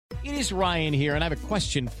It is Ryan here, and I have a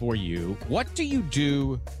question for you. What do you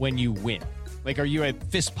do when you win? Like, are you a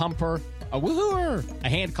fist pumper, a woohooer, a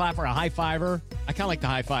hand clapper, a high fiver? I kind of like the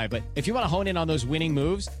high five, but if you want to hone in on those winning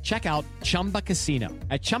moves, check out Chumba Casino.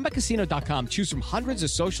 At ChumbaCasino.com, choose from hundreds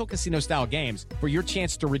of social casino-style games for your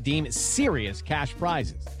chance to redeem serious cash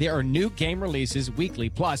prizes. There are new game releases weekly,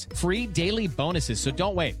 plus free daily bonuses. So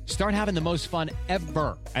don't wait. Start having the most fun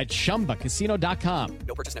ever at ChumbaCasino.com.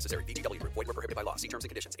 No purchase necessary. VGW Group. Void where prohibited by law. See terms and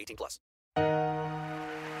conditions. 18+.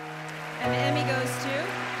 And the Emmy goes to?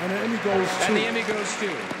 And the Emmy goes to? And the Emmy goes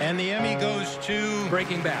to? And the Emmy goes to?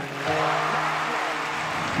 Breaking Bad.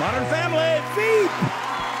 Modern Family. Veep.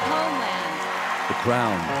 Homeland. The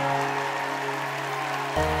Crown.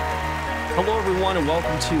 Hello, everyone, and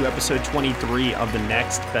welcome to episode 23 of the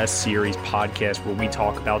Next Best Series podcast, where we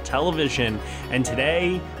talk about television. And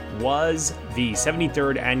today was the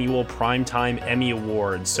 73rd annual Primetime Emmy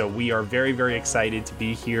Awards. So we are very, very excited to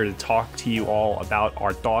be here to talk to you all about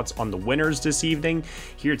our thoughts on the winners this evening.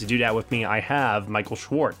 Here to do that with me, I have Michael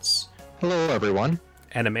Schwartz. Hello, everyone.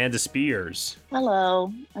 And Amanda Spears.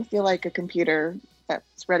 Hello. I feel like a computer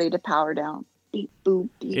that's ready to power down. Beep, boop,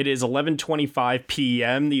 beep. It is 11:25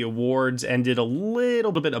 p.m. The awards ended a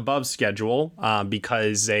little bit above schedule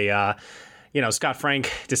because Scott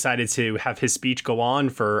Frank decided to have his speech go on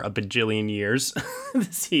for a bajillion years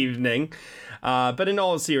this evening. But in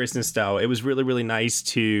all seriousness, though, it was really, really nice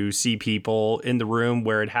to see people in the room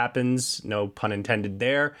where it happens. No pun intended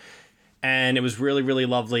there. And it was really, really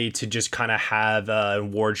lovely to just kind of have an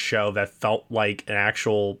award show that felt like an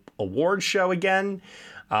actual award show again.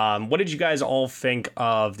 What did you guys all think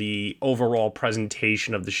of the overall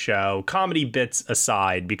presentation of the show? Comedy bits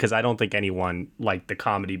aside, because I don't think anyone liked the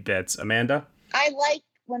comedy bits. Amanda? I like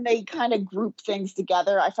when they kind of group things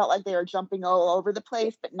together. I felt like they were jumping all over the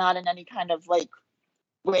place, but not in any kind of like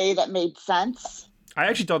way that made sense. I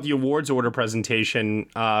actually thought the awards order presentation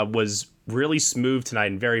was really smooth tonight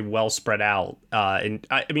and very well spread out. And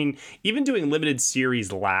I mean, even doing limited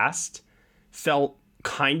series last felt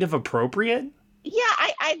kind of appropriate. Yeah,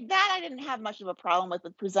 I didn't have much of a problem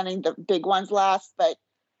with presenting the big ones last, but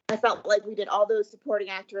I felt like we did all those supporting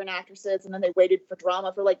actor and actresses, and then they waited for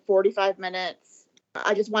drama for like 45 minutes.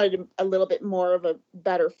 I just wanted a little bit more of a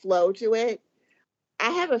better flow to it. I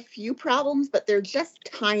have a few problems, but they're just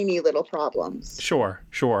tiny little problems. Sure.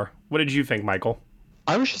 What did you think, Michael?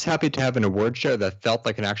 I was just happy to have an award show that felt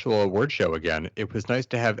like an actual award show again. It was nice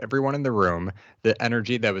to have everyone in the room, the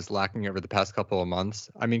energy that was lacking over the past couple of months.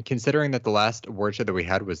 I mean, considering that the last award show that we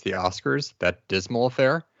had was the Oscars, that dismal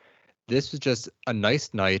affair, this was just a nice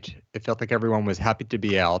night. It felt like everyone was happy to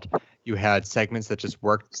be out. You had segments that just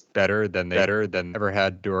worked better than ever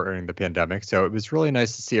had during the pandemic. So it was really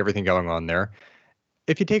nice to see everything going on there.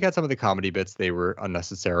 If you take out some of the comedy bits, they were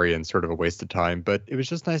unnecessary and sort of a waste of time. But it was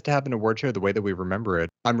just nice to have an award show the way that we remember it.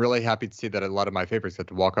 I'm really happy to see that a lot of my favorites got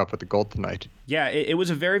to walk off with the gold tonight. Yeah, it was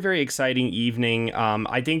a very, very exciting evening.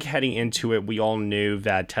 I think heading into it, we all knew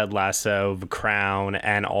that Ted Lasso, The Crown,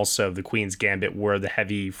 and also The Queen's Gambit were the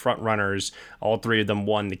heavy frontrunners. All three of them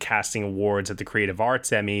won the casting awards at the Creative Arts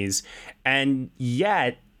Emmys. And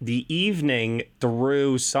yet, the evening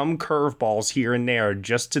threw some curveballs here and there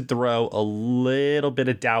just to throw a little bit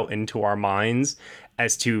of doubt into our minds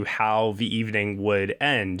as to how the evening would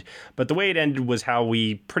end. But the way it ended was how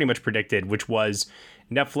we pretty much predicted, which was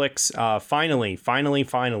Netflix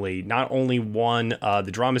finally not only won the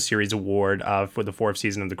drama series award for the fourth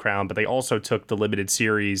season of The Crown, but they also took the limited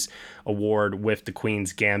series award with The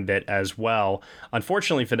Queen's Gambit as well.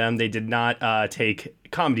 Unfortunately for them, they did not take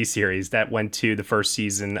comedy series that went to the first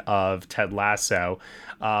season of Ted Lasso.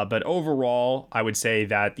 But overall, I would say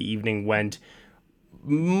that the evening went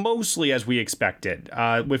mostly as we expected,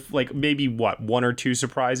 with like maybe one or two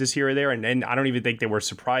surprises here or there. And I don't even think they were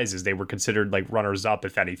surprises. They were considered like runners up,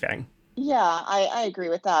 if anything. Yeah, I agree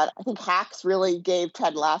with that. I think Hacks really gave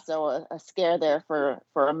Ted Lasso a scare there for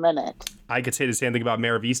a minute. I could say the same thing about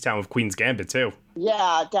Mayor of Easttown with Queen's Gambit too.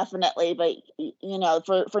 Yeah, definitely. But, you know,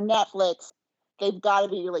 for Netflix, they've got to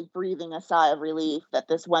be like breathing a sigh of relief that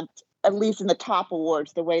this went at least in the top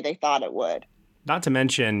awards the way they thought it would. Not to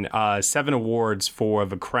mention 7 awards for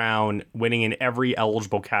The Crown, winning in every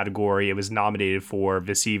eligible category it was nominated for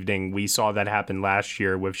this evening. We saw that happen last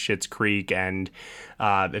year with Schitt's Creek. And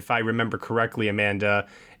if I remember correctly, Amanda,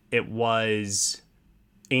 it was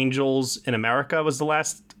Angels in America was the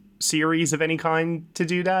last series of any kind to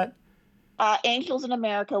do that. Angels in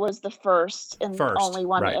America was the first and only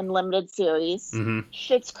one in limited series. Mm-hmm.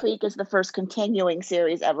 Schitt's Creek is the first continuing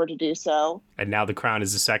series ever to do so. And now The Crown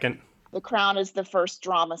is the second? The Crown is the first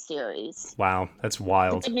drama series. Wow, that's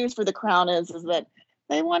wild. The good news for The Crown is that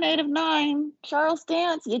They won 8 of 9. Charles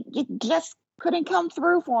Dance, you just couldn't come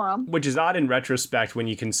through for him. Which is odd in retrospect when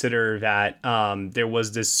you consider that there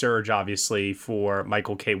was this surge, obviously, for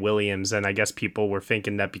Michael K. Williams. And I guess people were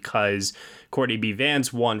thinking that because Courtney B.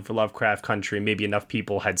 Vance won for Lovecraft Country, maybe enough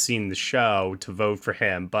people had seen the show to vote for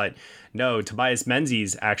him. But no, Tobias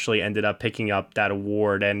Menzies actually ended up picking up that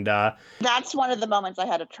award. And that's one of the moments I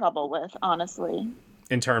had a trouble with, honestly.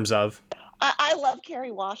 In terms of? I love Kerry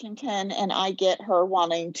Washington, and I get her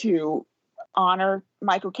wanting to honor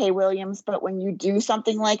Michael K. Williams, but when you do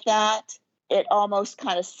something like that, it almost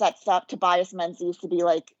kind of sets up Tobias Menzies to be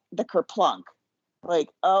like the kerplunk. Like,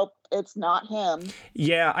 oh, it's not him.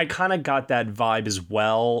 Yeah, I kind of got that vibe as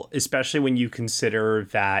well, especially when you consider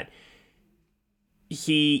that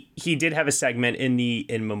he did have a segment in the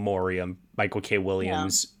In Memoriam, Michael K.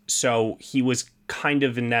 Williams. Yeah. So he was kind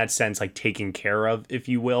of in that sense like taken care of, if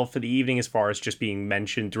you will, for the evening as far as just being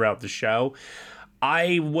mentioned throughout the show.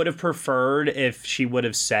 I would have preferred if she would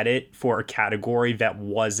have said it for a category that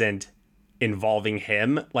wasn't involving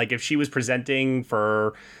him. Like if she was presenting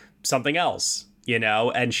for something else, you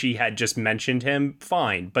know, and she had just mentioned him,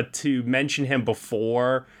 fine. But to mention him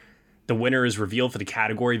before the winner is revealed for the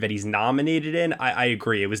category that he's nominated in, I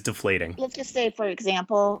agree. It was deflating. Let's just say, for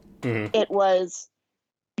example, it was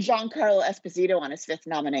Giancarlo Esposito on his 5th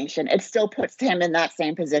nomination. It still puts him in that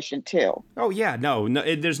same position too. Oh yeah, no,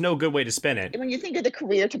 there's no good way to spin it. When you think of the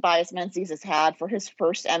career Tobias Menzies has had for his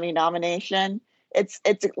first Emmy nomination, it's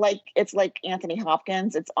like Anthony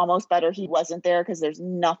Hopkins. It's almost better he wasn't there because there's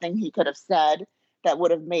nothing he could have said that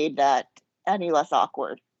would have made that any less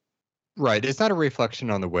awkward. Right. It's not a reflection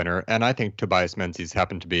on the winner, and I think Tobias Menzies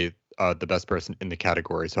happened to be the best person in the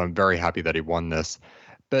category, so I'm very happy that he won this.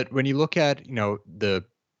 But when you look at, you know, the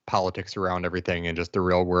politics around everything and just the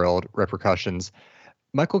real world repercussions,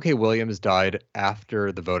 Michael K. Williams died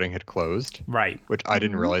after the voting had closed. Right. Which I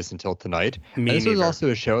didn't realize until tonight. Me and this neither. was also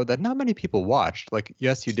a show that not many people watched. Like,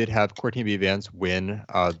 yes, you did have Courtney B. Vance win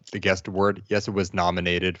the guest award. Yes, it was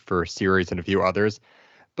nominated for series and a few others.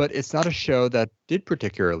 But it's not a show that did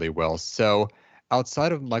particularly well. So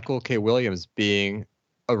outside of Michael K. Williams being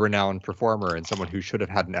a renowned performer and someone who should have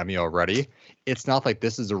had an Emmy already, it's not like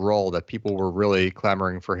this is a role that people were really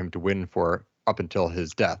clamoring for him to win for up until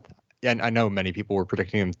his death. And I know many people were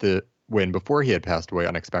predicting him to win before he had passed away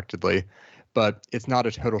unexpectedly, but it's not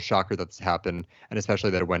a total shocker that's happened, and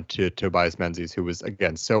especially that it went to Tobias Menzies, who was,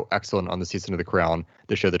 again, so excellent on the season of The Crown,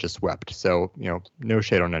 the show that just swept. So, you know, no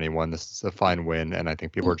shade on anyone. This is a fine win, and I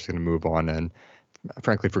think people are just going to move on and,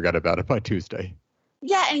 frankly, forget about it by Tuesday.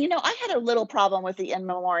 Yeah, and you know, I had a little problem with the In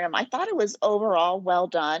Memoriam. I thought it was overall well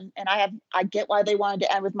done, and I get why they wanted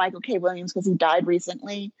to end with Michael K. Williams because he died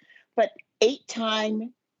recently, but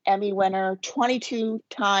 8-time Emmy winner, 22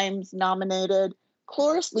 times nominated,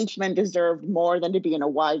 Cloris Leachman deserved more than to be in a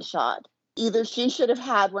wide shot. Either she should have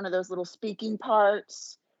had one of those little speaking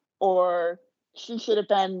parts, or she should have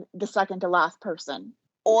been the second to last person,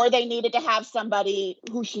 or they needed to have somebody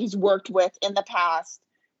who she's worked with in the past.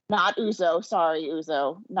 Not Uzo, sorry,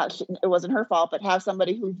 Uzo. It wasn't her fault, but have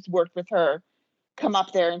somebody who's worked with her come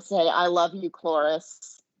up there and say, I love you,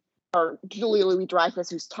 Cloris. Or Julia Louis-Dreyfus,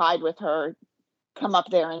 who's tied with her, come up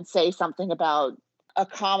there and say something about a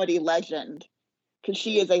comedy legend. Because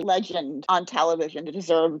she is a legend on television. It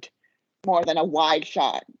deserved more than a wide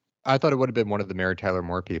shot. I thought it would have been one of the Mary Tyler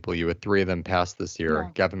Moore people. You had 3 of them pass this year. Yeah.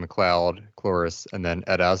 Gavin MacLeod, Cloris, and then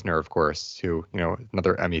Ed Asner, of course, who, you know,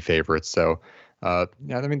 another Emmy favorite. So, yeah,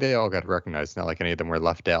 I mean, they all got recognized. Not like any of them were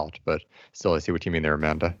left out, but still, I see what you mean there,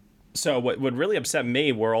 Amanda. So what really upset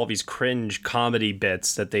me were all these cringe comedy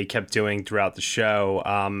bits that they kept doing throughout the show.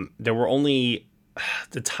 There were only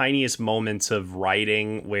the tiniest moments of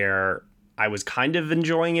writing where I was kind of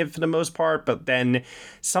enjoying it for the most part, but then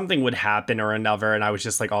something would happen or another, and I was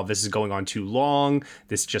just like, oh, this is going on too long.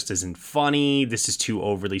 This just isn't funny. This is too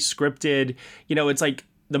overly scripted. You know, it's like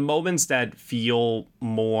the moments that feel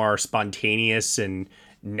more spontaneous and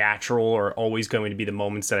natural are always going to be the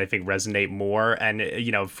moments that I think resonate more. And,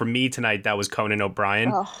 you know, for me tonight, that was Conan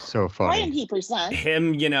O'Brien. Oh, so funny. Why didn't he present?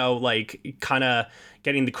 Him, you know, like kind of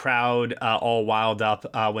getting the crowd all wild up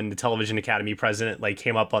when the Television Academy president like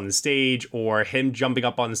came up on the stage, or him jumping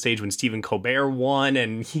up on the stage when Stephen Colbert won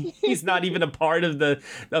and he's not even a part of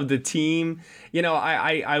the team. You know,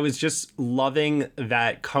 I was just loving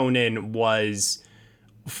that Conan was,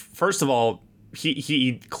 first of all,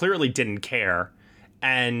 he clearly didn't care.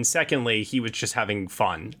 And secondly, he was just having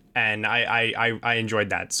fun. And I enjoyed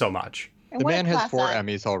that so much. The man has 4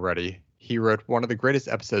 Emmys already. He wrote one of the greatest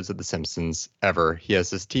episodes of The Simpsons ever. He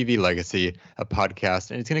has this TV legacy, a podcast,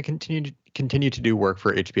 and he's going to continue to do work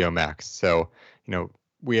for HBO Max. So, you know,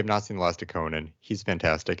 we have not seen the last of Conan. He's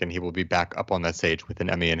fantastic, and he will be back up on that stage with an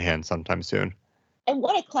Emmy in hand sometime soon. And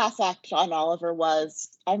what a class act John Oliver was.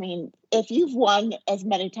 I mean, if you've won as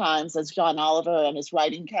many times as John Oliver and his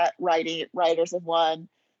writers have won,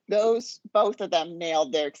 both of them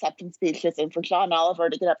nailed their acceptance speeches. And for John Oliver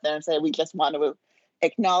to get up there and say, we just want to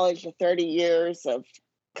acknowledge the 30 years of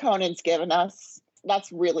Conan's given us,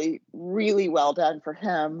 that's really, really well done for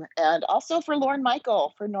him. And also for Lorne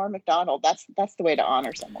Michael, for Norm Macdonald. That's the way to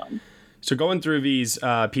honor someone. So going through these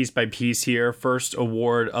piece by piece here, first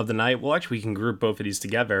award of the night. Well, actually, we can group both of these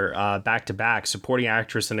together back to back. Supporting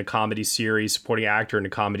actress in a comedy series, supporting actor in a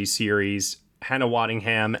comedy series. Hannah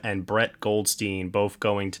Waddingham and Brett Goldstein both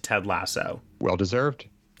going to Ted Lasso. Well deserved.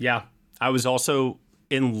 Yeah. I was also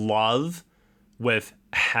in love with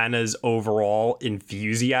Hannah's overall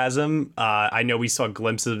enthusiasm. I know we saw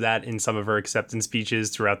glimpses of that in some of her acceptance speeches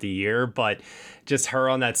throughout the year, but just her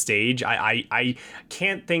on that stage, I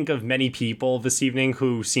can't think of many people this evening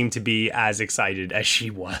who seem to be as excited as she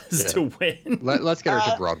was to win. Let's get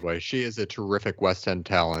her to Broadway. She is a terrific West End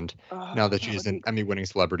talent. Now that she's an Emmy-winning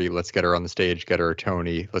celebrity, let's get her on the stage, get her a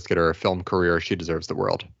Tony, let's get her a film career. She deserves the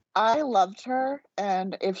world. I loved her,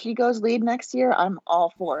 and if she goes lead next year, I'm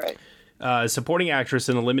all for it. Supporting actress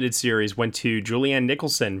in a limited series went to Julianne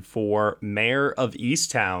Nicholson for Mayor of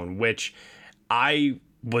Easttown, which I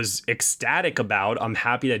was ecstatic about. I'm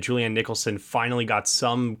happy that Julianne Nicholson finally got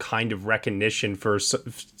some kind of recognition for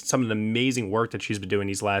some of the amazing work that she's been doing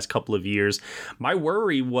these last couple of years. My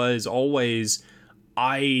worry was always,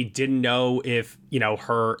 I didn't know if,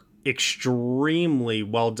 her extremely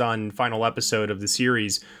well done final episode of the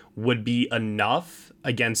series would be enough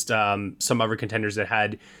against some other contenders that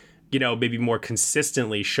had maybe more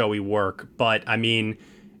consistently showy work. But I mean,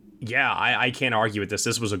 yeah, I can't argue with this.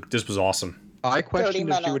 This was awesome. I questioned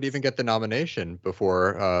if she would even get the nomination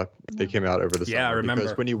before they came out over the summer. Yeah, I remember.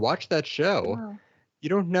 Because when you watch that show, you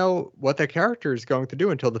don't know what that character is going to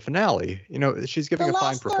do until the finale. She's giving a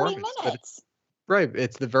fine performance. Right.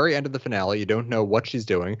 It's the very end of the finale. You don't know what she's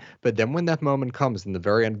doing. But then when that moment comes in the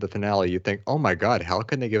very end of the finale, you think, oh, my God, how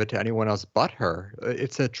can they give it to anyone else but her?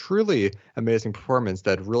 It's a truly amazing performance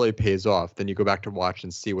that really pays off. Then you go back to watch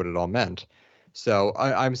and see what it all meant. So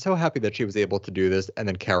I'm so happy that she was able to do this and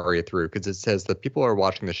then carry it through, because it says that people are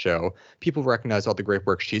watching the show. People recognize all the great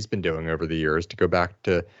work she's been doing over the years. To go back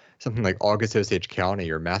to something like August Osage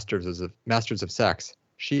County or Masters of Sex.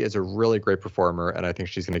 She is a really great performer, and I think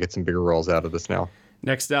she's going to get some bigger roles out of this now.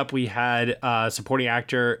 Next up, we had supporting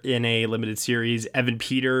actor in a limited series, Evan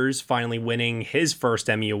Peters, finally winning his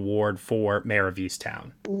first Emmy Award for Mayor of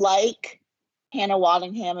Easttown. Like Hannah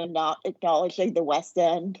Waddingham and not acknowledging the West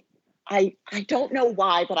End. I don't know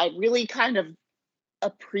why, but I really kind of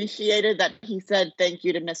appreciated that he said thank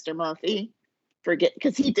you to Mr. Murphy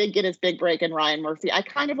because he did get his big break in Ryan Murphy. I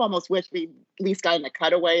kind of almost wish we at least got in the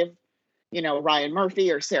cutaway of Ryan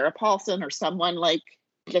Murphy or Sarah Paulson or someone like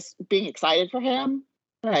just being excited for him.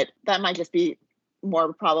 But that might just be more of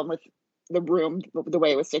a problem with the room, the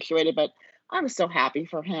way it was situated. But I was so happy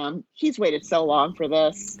for him. He's waited so long for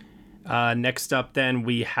this. Next up, then,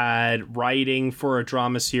 we had writing for a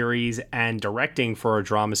drama series and directing for a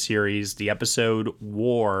drama series. The episode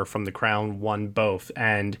War from The Crown won both.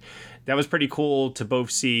 And that was pretty cool to both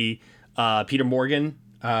see Peter Morgan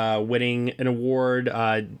winning an award.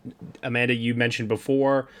 Amanda, you mentioned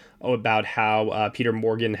before about how Peter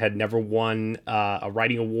Morgan had never won a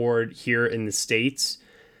writing award here in the States.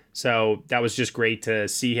 So that was just great to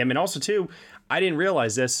see him. And also, too, I didn't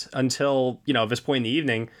realize this until, this point in the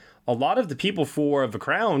evening. A lot of the people for The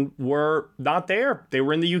Crown were not there. They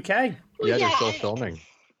were in the UK. Yeah, they're still filming.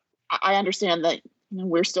 I understand that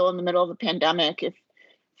we're still in the middle of a pandemic. If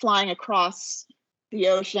flying across the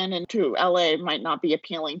ocean into LA might not be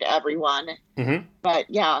appealing to everyone. Mm-hmm. But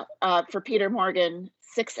yeah, for Peter Morgan,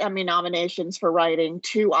 6 Emmy nominations for writing,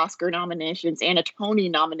 2 Oscar nominations, and a Tony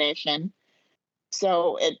nomination.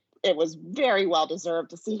 So it was very well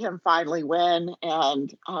deserved to see him finally win.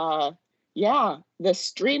 And the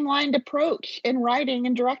streamlined approach in writing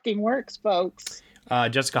and directing works, folks.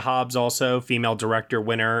 Jessica Hobbs, also female director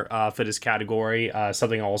winner for this category.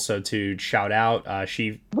 Something also to shout out.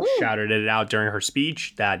 She shouted it out during her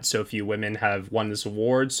speech that so few women have won this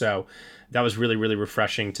award. So that was really, really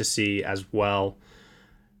refreshing to see as well.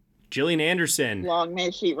 Gillian Anderson. Long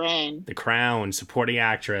may she reign. The Crown, supporting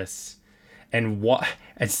actress. And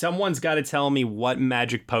someone's got to tell me what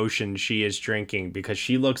magic potion she is drinking, because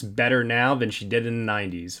she looks better now than she did in the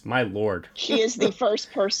 90s. My Lord. She is the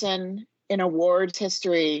first person in awards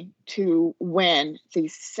history to win the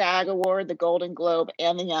SAG Award, the Golden Globe,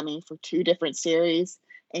 and the Emmy for 2 different series.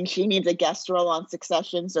 and she needs a guest role on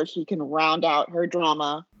Succession so she can round out her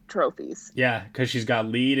drama trophies. Yeah, because she's got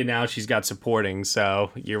lead and now she's got supporting.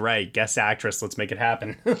 So you're right. Guest actress. Let's make it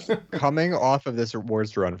happen. Coming off of this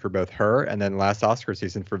awards run for both her and then last Oscar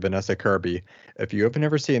season for Vanessa Kirby, if you have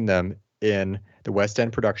never seen them in the West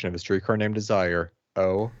End production of A Streetcar Named Desire,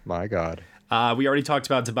 oh my God. We already talked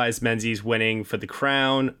about Tobias Menzies winning for The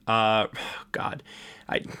Crown. God,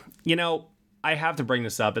 I have to bring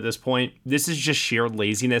this up at this point. This is just sheer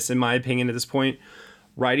laziness, in my opinion, at this point.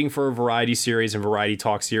 Writing for a variety series and variety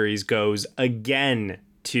talk series goes again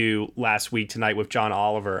to Last Week Tonight with John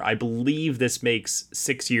Oliver. I believe this makes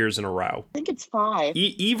 6 years in a row. I think it's 5.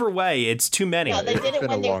 Either way, it's too many. Yeah, they didn't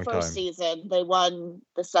win their first time. season. They won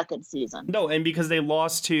the second season. No, and because they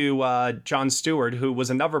lost to Jon Stewart, who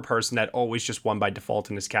was another person that always just won by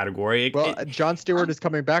default in this category. Jon Stewart is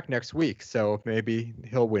coming back next week, so maybe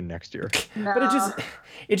he'll win next year. No. But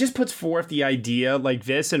it just puts forth the idea, like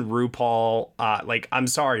this and RuPaul, I'm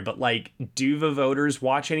sorry, but like, do the voters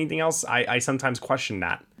watch anything else? I sometimes question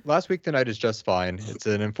that. Last Week Tonight is just fine. It's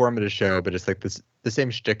an informative show, but it's like the same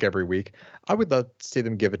shtick every week. I would love to see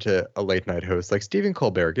them give it to a late night host like Stephen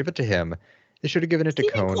Colbert. Give it to him. They should have given it to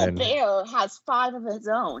Conan. Colbert has 5 of his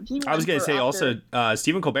own. I was going to say also,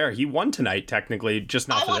 Stephen Colbert, he won tonight technically, just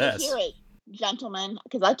not for this. I want to hear it, gentlemen,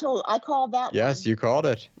 because I called that. Yes, you called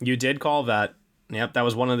it. You did call that. Yep, that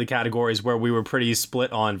was one of the categories where we were pretty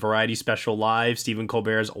split on. Variety Special Live, Stephen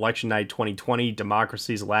Colbert's Election Night 2020,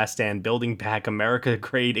 Democracy's Last Stand, Building Back America,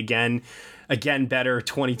 Great Again Better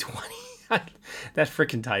 2020. That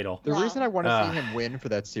freaking title. The reason I want to see him win for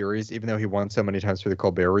that series, even though he won so many times for the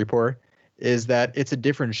Colbert Report, is that it's a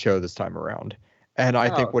different show this time around. And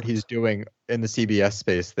I think what he's doing in the CBS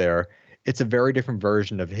space there, it's a very different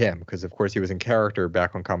version of him because, of course, he was in character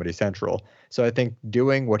back on Comedy Central. So I think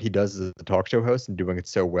doing what he does as a talk show host and doing it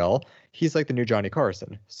so well, he's like the new Johnny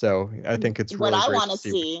Carson. So I think it's really what great I want to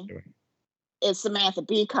see is Samantha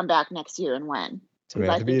Bee come back next year and win.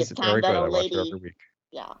 Samantha Bee is very good. I watch her every week.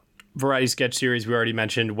 Yeah. Variety sketch series we already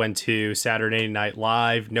mentioned went to Saturday Night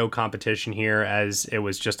Live. No competition here as it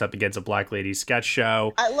was just up against a Black Lady sketch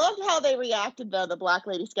show. I loved how they reacted though. The Black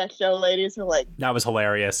Lady sketch show ladies were like, that was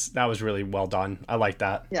hilarious. That was really well done. I like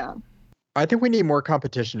that. Yeah. I think we need more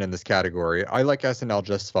competition in this category. I like SNL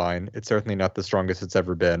just fine. It's certainly not the strongest it's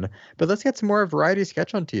ever been, but let's get some more variety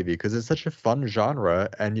sketch on TV because it's such a fun genre,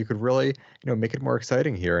 and you could really, make it more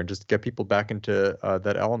exciting here and just get people back into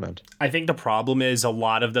that element. I think the problem is a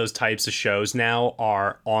lot of those types of shows now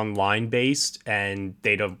are online based, and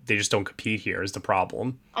they just don't compete here. Is the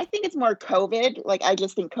problem? I think it's more COVID. Like, I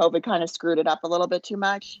just think COVID kind of screwed it up a little bit too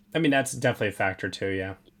much. I mean, that's definitely a factor too.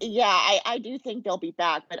 Yeah. Yeah, I do think they'll be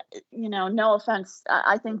back, but no offense.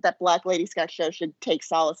 I think that Black Lady sketch show should take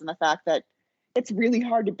solace in the fact that it's really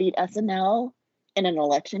hard to beat SNL in an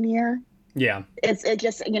election year. Yeah. It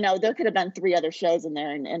just, there could have been 3 other shows in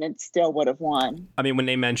there and it still would have won. I mean, when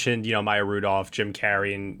they mentioned, Maya Rudolph, Jim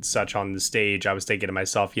Carrey and such on the stage, I was thinking to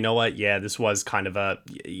myself, you know what? Yeah, this was kind of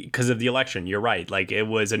because of the election. You're right. Like, it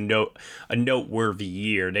was a noteworthy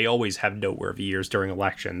year. They always have noteworthy years during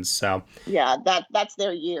elections. So yeah, that's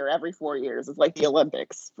their year. Every 4 years. It's like the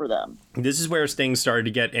Olympics for them. This is where things started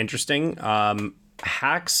to get interesting.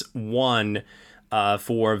 Hacks won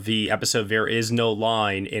for the episode There Is No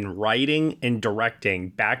Line in writing and directing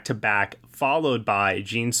back to back, followed by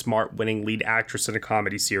Jean Smart winning lead actress in a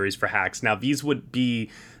comedy series for Hacks. Now, these would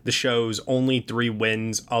be the show's only 3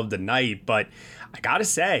 wins of the night, but I gotta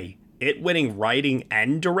say, it winning writing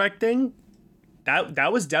and directing,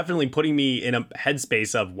 that was definitely putting me in a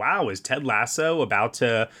headspace of, wow, is Ted Lasso about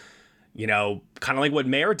to, kind of like what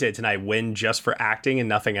Mayor did tonight, win just for acting and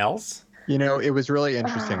nothing else? It was really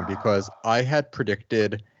interesting because I had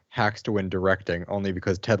predicted Hacks to win directing only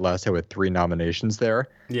because Ted Lasso had 3 nominations there.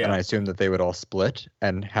 Yeah. And I assumed that they would all split.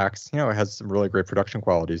 And Hacks, has some really great production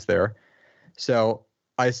qualities there. So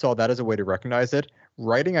I saw that as a way to recognize it.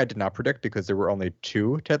 Writing, I did not predict because there were only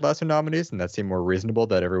 2 Ted Lasso nominees, and that seemed more reasonable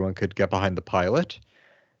that everyone could get behind the pilot.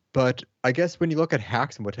 But I guess when you look at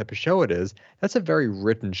Hacks and what type of show it is, that's a very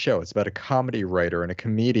written show. It's about a comedy writer and a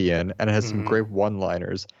comedian, and it has some great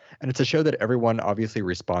one-liners. And it's a show that everyone obviously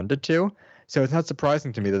responded to. So it's not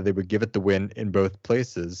surprising to me that they would give it the win in both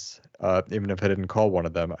places, even if I didn't call one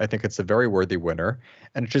of them. I think it's a very worthy winner.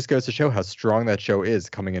 And it just goes to show how strong that show is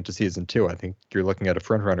coming into season 2. I think you're looking at a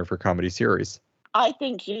frontrunner for comedy series. I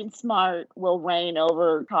think Jean Smart will reign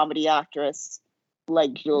over comedy actress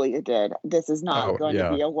like Julia did. This is not going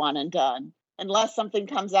to be a one and done. Unless something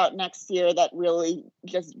comes out next year that really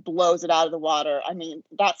just blows it out of the water. I mean,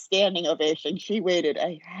 that standing ovation, she waited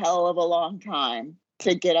a hell of a long time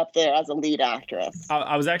to get up there as a lead actress.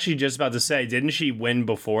 I was actually just about to say, didn't she win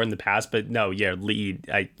before in the past? But no, yeah, lead.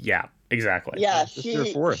 Yeah, exactly. Yeah, This is her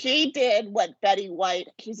fourth. she did what Betty White.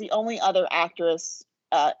 She's the only other actress,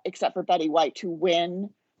 except for Betty White, to win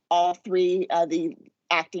all three the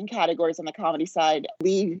acting categories on the comedy side,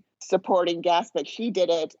 lead, supporting, guest. But she did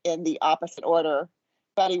it in the opposite order.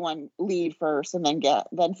 Betty won lead first, and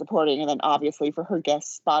then supporting, and then obviously for her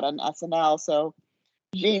guest spot on SNL. So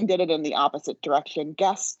Jean did it in the opposite direction.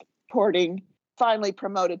 Guest, supporting, finally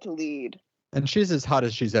promoted to lead. And she's as hot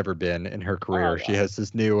as she's ever been in her career. Oh, yeah. She has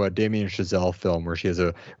this new Damien Chazelle film where she has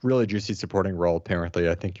a really juicy supporting role. Apparently,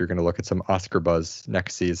 I think you're going to look at some Oscar buzz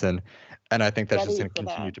next season. And I think that's just going to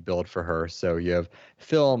continue to build for her. So you have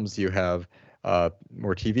films, you have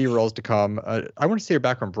more TV roles to come. I want to see her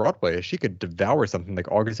back on Broadway. She could devour something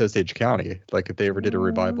like August Osage County, like if they ever did a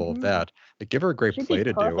revival of that. Like, give her a great She'd play be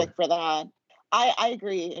to do. perfect for that. I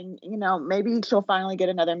agree, and maybe she'll finally get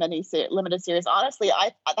another limited series. Honestly,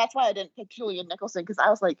 that's why I didn't pick Julian Nicholson, because I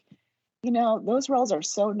was like, those roles are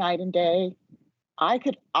so night and day. I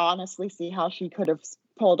could honestly see how she could have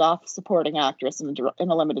pulled off supporting actress in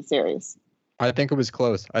a limited series. I think it was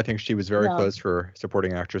close. I think she was very close for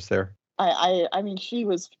supporting actress there. I mean,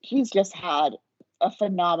 she's just had a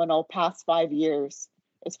phenomenal past 5 years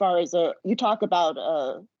as far as you talk about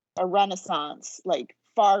a renaissance, like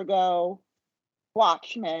Fargo,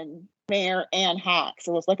 Watchmen, Mayor, and Hacks.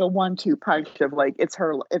 It was like a 1-2 punch of like it's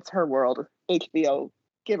her world. HBO,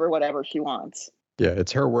 give her whatever she wants. Yeah,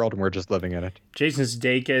 it's her world, and we're just living in it. Jason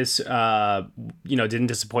Sudeikis, didn't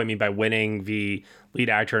disappoint me by winning the lead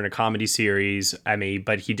actor in a comedy series Emmy,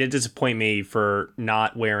 but he did disappoint me for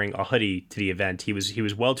not wearing a hoodie to the event. He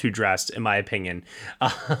was well too dressed, in my opinion.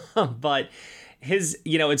 But his,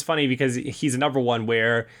 it's funny because he's another one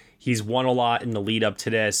where he's won a lot in the lead up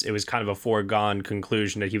to this. It was kind of a foregone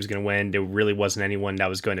conclusion that he was going to win. There really wasn't anyone that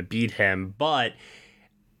was going to beat him. But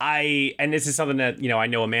and this is something that, I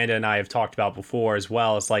know Amanda and I have talked about before as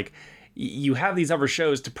well. It's like, you have these other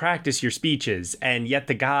shows to practice your speeches, and yet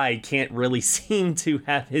the guy can't really seem to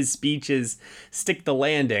have his speeches stick the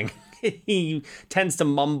landing. He tends to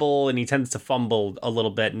mumble and he tends to fumble a little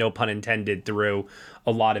bit, no pun intended, through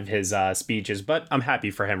a lot of his speeches. But I'm happy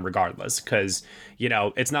for him regardless, because,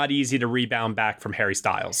 it's not easy to rebound back from Harry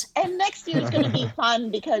Styles. And next year is going to be fun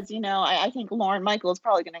because, I think Lauren Michael is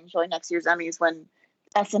probably going to enjoy next year's Emmys when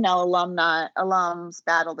SNL alums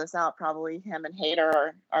battle this out. Probably him and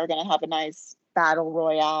Hader are going to have a nice battle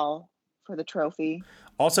royale for the trophy.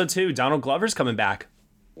 Also, too, Donald Glover's coming back.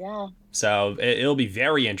 Yeah. So it'll be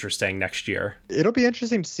very interesting next year. It'll be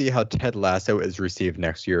interesting to see how Ted Lasso is received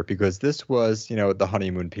next year, because this was, the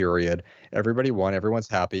honeymoon period. Everybody won. Everyone's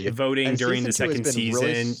happy. Voting and during the second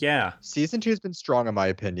season. Yeah. Season 2 has been strong, in my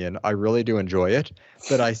opinion. I really do enjoy it.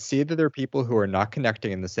 But I see that there are people who are not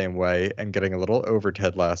connecting in the same way and getting a little over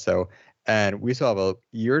Ted Lasso. And we still have a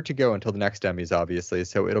year to go until the next Emmys, obviously.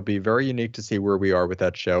 So it'll be very unique to see where we are with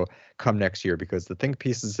that show come next year, because the think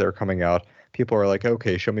pieces that are coming out, people are like,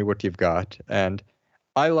 okay, show me what you've got. And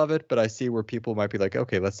I love it, but I see where people might be like,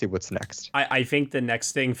 okay, let's see what's next. I think the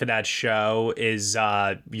next thing for that show is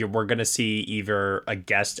we're going to see either a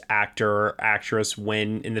guest actor or actress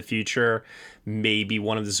win in the future, maybe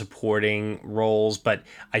one of the supporting roles. But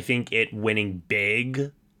I think it winning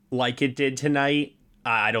big like it did tonight,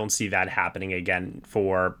 I don't see that happening again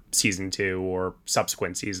for season 2 or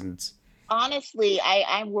subsequent seasons. Honestly,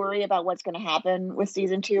 I worry about what's going to happen with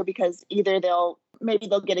season 2, because either they'll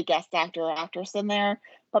get a guest actor or actress in there.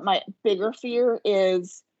 But my bigger fear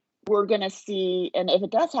is we're going to see, and if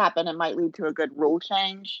it does happen, it might lead to a good rule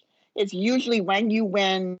change. It's usually when you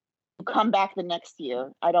win, you come back the next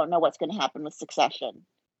year. I don't know what's going to happen with Succession.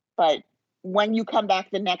 But when you come back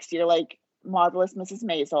the next year, like Marvelous Mrs.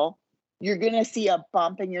 Maisel, you're going to see a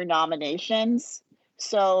bump in your nominations.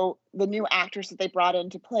 So the new actress that they brought in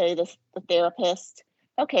to play the therapist,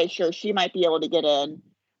 okay, sure, she might be able to get in.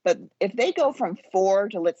 But if they go from 4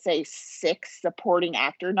 to, let's say, 6 supporting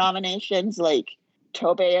actor nominations, like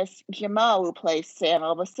Tobias Jamal, who plays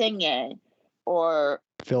Samuel Bassigne, or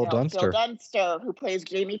Phil Dunster, who plays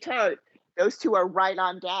Jamie Tart, those two are right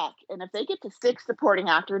on deck. And if they get to 6 supporting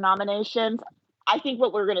actor nominations, I think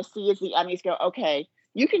what we're going to see is the Emmys go, okay,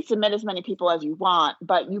 you can submit as many people as you want,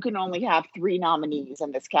 but you can only have 3 nominees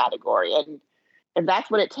in this category. And if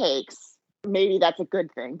that's what it takes, maybe that's a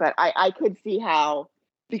good thing. But I could see how,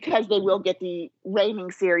 because they will get the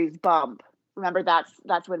reigning series bump. Remember,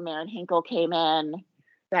 that's when Maren Hinkle came in.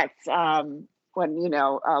 That's when,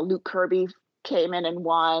 Luke Kirby came in and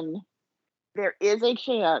won. There is a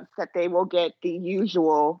chance that they will get the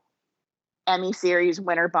usual Emmy series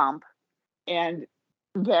winner bump. And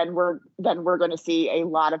then we're going to see a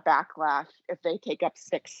lot of backlash if they take up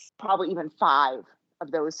 6, probably even 5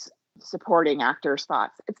 of those supporting actor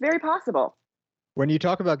spots. It's very possible. When you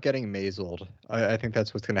talk about getting Maisel, I think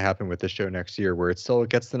that's what's going to happen with this show next year, where it still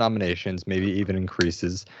gets the nominations, maybe even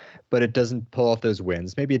increases, but it doesn't pull off those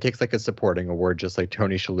wins. Maybe it takes like a supporting award, just like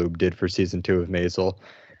Tony Shalhoub did for season 2 of Maisel,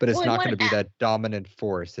 but it's not going to be that dominant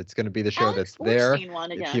force. It's going to be the show Alex that's there.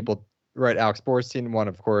 Won again. People, right? Alex Borstein won,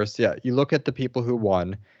 of course. Yeah, you look at the people who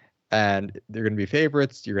won, and they're going to be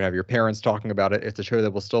favorites. You're going to have your parents talking about it. It's a show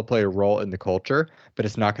that will still play a role in the culture, but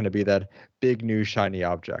it's not going to be that big new shiny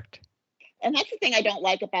object. And that's the thing I don't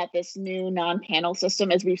like about this new non-panel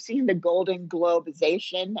system is we've seen the Golden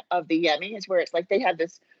Globization of the Emmys, where it's like they have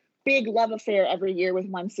this big love affair every year with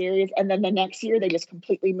one series, and then the next year they just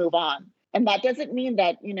completely move on. And that doesn't mean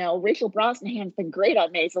that, Rachel Brosnahan's been great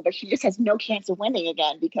on Maisel, but she just has no chance of winning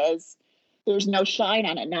again because there's no shine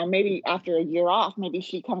on it. Now, maybe after a year off, maybe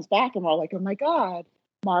she comes back and we're like, oh my God,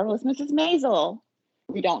 Marvelous Mrs. Maisel.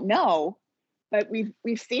 We don't know. But we've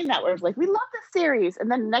seen that where it's like, we love this series. And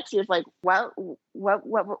then next year it's like, what, who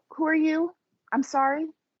are you? I'm sorry.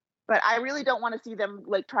 But I really don't want to see them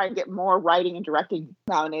like try and get more writing and directing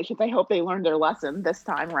nominations. I hope they learned their lesson this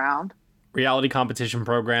time around. Reality competition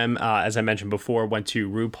program, as I mentioned before, went to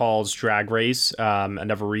RuPaul's Drag Race,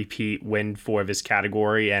 another repeat win for this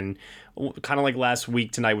category. And kind of like last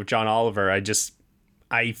week tonight with John Oliver,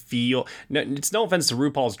 I feel, it's no offense to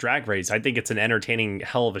RuPaul's Drag Race. I think it's an entertaining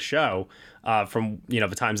hell of a show from, the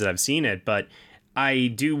times that I've seen it. But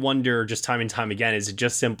I do wonder just time and time again, is it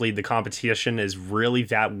just simply the competition is really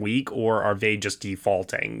that weak, or are they just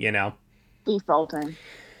defaulting, Defaulting.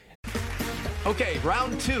 Okay,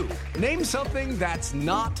 round 2. Name something that's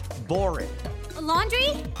not boring. A laundry?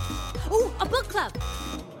 Ooh, a book club.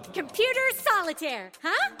 Computer solitaire,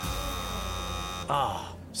 huh?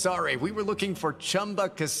 Ah, sorry, we were looking for Chumba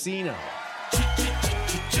Casino.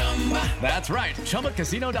 That's right,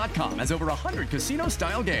 ChumbaCasino.com has over 100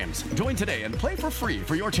 casino-style games. Join today and play for free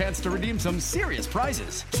for your chance to redeem some serious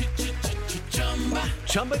prizes.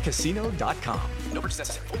 ChumbaCasino.com. No purchase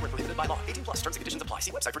necessary. Void where prohibited by law. 18+. Terms and conditions apply.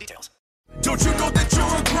 See website for details. Don't you know that you're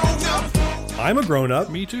a grown-up? I'm a grown-up.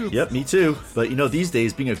 Me too. Yep, me too. But these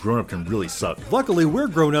days being a grown-up can really suck. Luckily, we're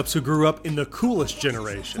grown-ups who grew up in the coolest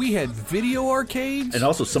generation. We had video arcades. And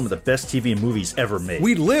also some of the best TV and movies ever made.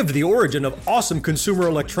 We lived the origin of awesome consumer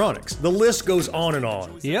electronics. The list goes on and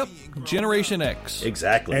on. Yep, Generation X.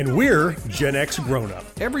 Exactly. And we're Gen X grown-up.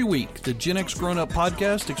 Every week, the Gen X Grown Up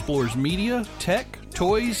podcast explores media, tech,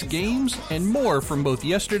 toys, games, and more from both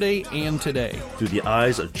yesterday and today. Through the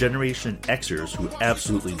eyes of Generation Xers who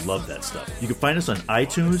absolutely love that stuff. You can find us on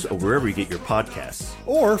iTunes or wherever you get your podcasts.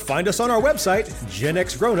 Or find us on our website,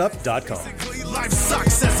 genxgrownup.com. Life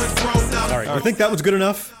sucks as a grown-up. All right, you think that was good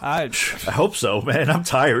enough? I hope so, man. I'm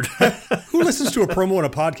tired. Who listens to a promo on a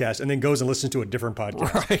podcast and then goes and listens to a different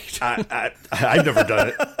podcast? Right. I've never done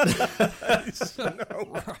it.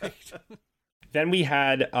 No. Right. Then we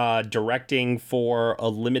had directing for a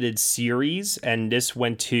limited series, and this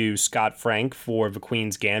went to Scott Frank for The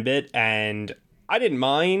Queen's Gambit. And I didn't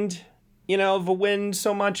mind, the win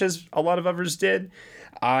so much as a lot of others did.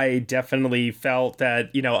 I definitely felt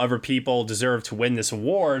that, other people deserved to win this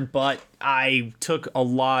award, but I took a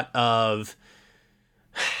lot of...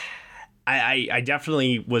 I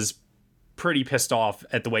definitely was pretty pissed off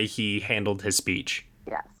at the way he handled his speech.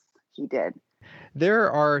 Yes, he did.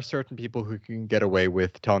 There are certain people who can get away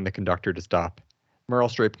with telling the conductor to stop. Meryl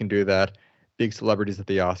Streep can do that. Big celebrities at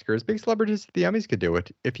the Oscars, big celebrities at the Emmys could do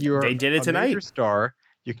it. If you're they did it tonight. Major star,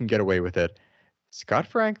 you can get away with it. Scott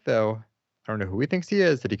Frank, though, I don't know who he thinks he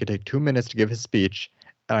is, that he could take 2 minutes to give his speech,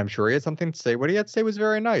 and I'm sure he had something to say. What he had to say was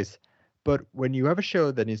very nice. But when you have a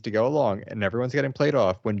show that needs to go along and everyone's getting played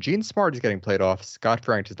off, when Gene Smart is getting played off, Scott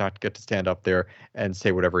Frank does not get to stand up there and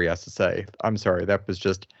say whatever he has to say. I'm sorry, that was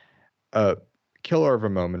just a killer of a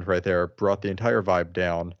moment right there. Brought the entire vibe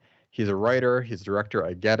down. He's a writer, he's a director,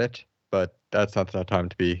 I get it, but that's not the time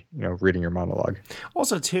to be, reading your monologue.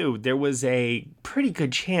 Also, too, there was a pretty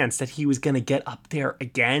good chance that he was going to get up there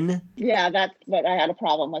again. Yeah, that's what I had a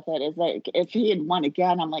problem with it. Is like, if he had won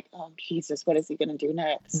again, I'm like, oh, Jesus, what is he going to do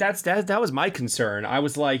next? That was my concern. I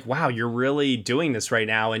was like, wow, you're really doing this right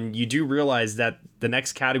now. And you do realize that the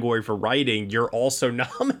next category for writing, you're also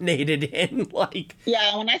nominated in.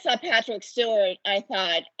 Yeah, when I saw Patrick Stewart, I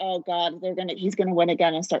thought, oh, God, he's going to win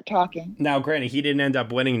again and start talking. Now, granted, he didn't end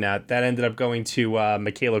up winning that. That ended up going to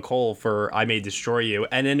Michaela Cole for I May Destroy You.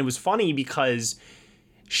 And then it was funny because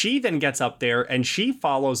she then gets up there and she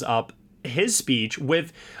follows up his speech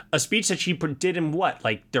with a speech that she did in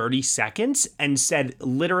 30 seconds and said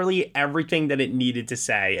literally everything that it needed to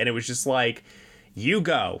say. And it was just like, You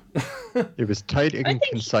go. It was tight and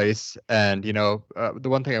concise. And, the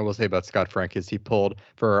one thing I will say about Scott Frank is he pulled,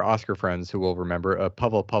 for our Oscar friends who will remember,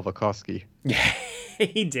 Pavel Pawlikowski. Yeah,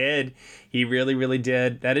 he did. He really, really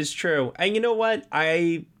did. That is true. And you know what?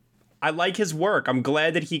 I like his work. I'm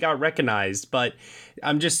glad that he got recognized. But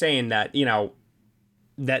I'm just saying that,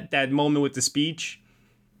 that moment with the speech,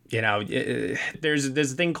 there's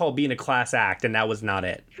a thing called being a class act, and that was not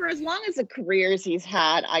it. For as long as the careers he's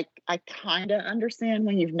had, I kind of understand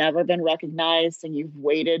when you've never been recognized and you've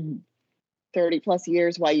waited 30 plus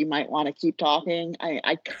years why you might want to keep talking.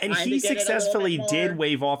 And he successfully did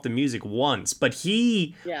wave off the music once, but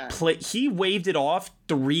he waved it off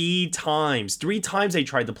 3 times. 3 times they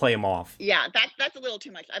tried to play him off. Yeah, that's a little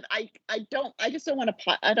too much. I just don't want to.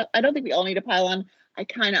 I don't think we all need to pile on. I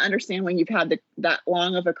kind of understand when you've had that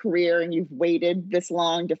long of a career and you've waited this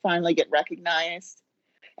long to finally get recognized.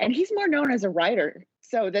 And he's more known as a writer,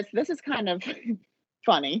 so this is kind of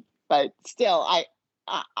funny, but still, I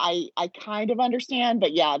kind of understand.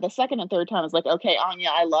 But yeah, the second and third time I was like, okay, Anya,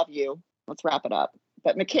 I love you. Let's wrap it up.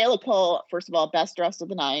 But Michaela Cole, first of all, best dressed of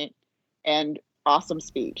the night and awesome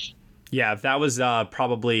speech. Yeah, that was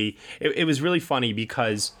probably it was really funny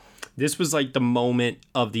because this was like the moment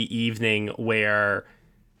of the evening where,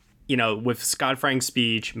 with Scott Frank's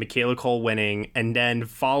speech, Michaela Cole winning, and then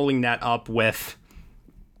following that up with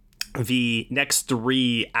the next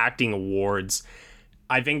 3 acting awards.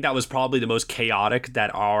 I think that was probably the most chaotic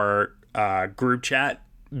that our group chat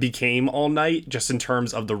became all night, just in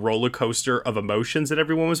terms of the roller coaster of emotions that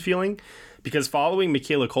everyone was feeling. Because following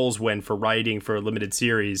Michaela Cole's win for writing for a limited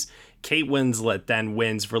series, Kate Winslet then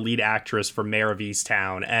wins for lead actress for Mayor of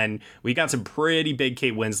Easttown. And we got some pretty big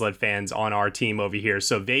Kate Winslet fans on our team over here,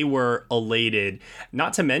 so they were elated.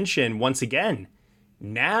 Not to mention, once again,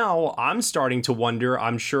 now I'm starting to wonder,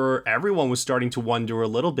 I'm sure everyone was starting to wonder a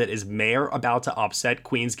little bit, is Mayor about to upset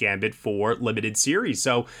Queen's Gambit for limited series?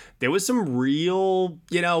 So there was some real,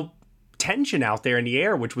 tension out there in the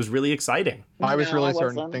air, which was really exciing. I was really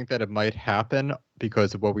starting to think that it might happen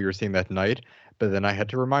because of what we were seeing that night. But then I had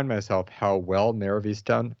to remind myself how well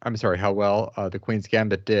the Queen's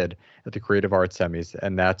Gambit did at the Creative Arts Emmys,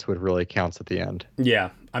 and that's what really counts at the end.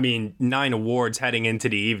 Yeah, I mean, 9 awards heading into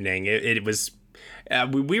the evening. It was...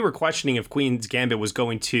 we were questioning if Queen's Gambit was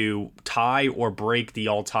going to tie or break the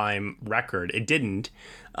all-time record. It didn't.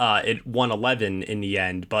 It won 11 in the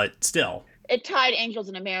end, but still. It tied Angels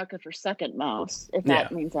in America for second most, if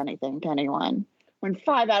that means anything to anyone. When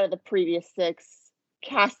 5 out of the previous 6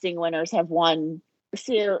 casting winners have won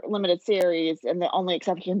limited series, and the only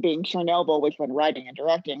exception being Chernobyl, which won writing and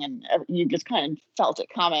directing, and you just kind of felt it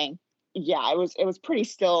coming. Yeah, it was pretty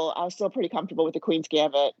still. I was still pretty comfortable with the Queen's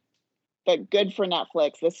Gambit. But good for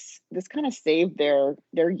Netflix. This kind of saved their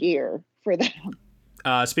year for them.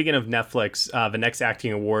 Speaking of Netflix, the next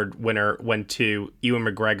acting award winner went to Ewan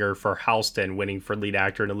McGregor for Halston, winning for lead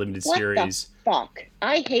actor in a limited series. What the fuck?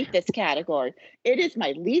 I hate this category. It is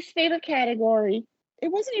my least favorite category.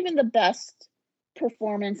 It wasn't even the best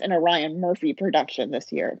performance in a Ryan Murphy production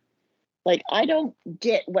this year. Like, I don't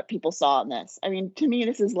get what people saw in this. I mean, to me,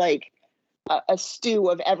 this is like a stew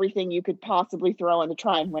of everything you could possibly throw in to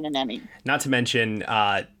try and win an Emmy. Not to mention,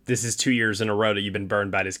 this is 2 years in a row that you've been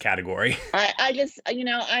burned by this category. I just,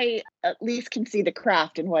 I at least can see the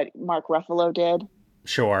craft in what Mark Ruffalo did.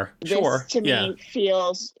 Sure. This, to me,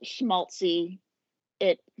 feels schmaltzy.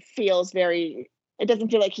 It feels very... It doesn't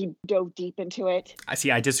feel like he dove deep into it. I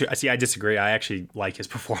disagree. I actually like his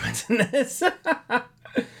performance in this.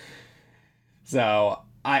 So,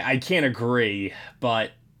 I can't agree,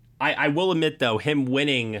 but... I will admit, though, him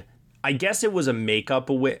winning, I guess it was a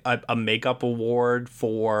makeup award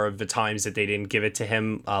for the times that they didn't give it to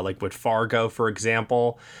him, like with Fargo, for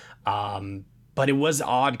example. But it was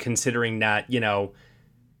odd considering that,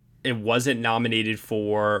 it wasn't nominated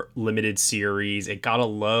for limited series. It got a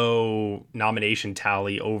low nomination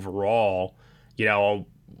tally overall.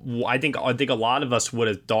 I think a lot of us would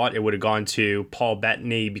have thought it would have gone to Paul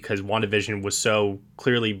Bettany because WandaVision was so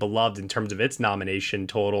clearly beloved in terms of its nomination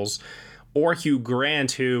totals, or Hugh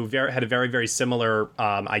Grant, who had a very, very similar,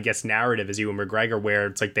 narrative as Ewan McGregor, where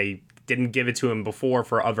it's like they didn't give it to him before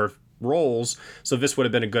for other roles, so this would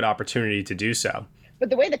have been a good opportunity to do so. But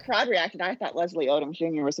the way the crowd reacted, I thought Leslie Odom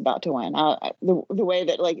Jr. was about to win. The way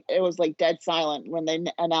that it was like dead silent when they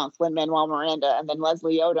announced Lin-Manuel Miranda, and then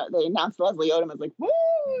they announced Leslie Odom as like,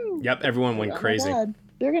 woo! Yep, everyone went crazy.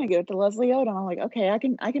 They're gonna give it to Leslie Odom. I'm like, okay, I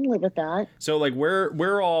can live with that. So like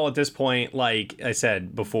we're all at this point, like I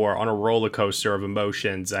said before, on a roller coaster of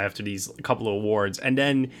emotions after these couple of awards, and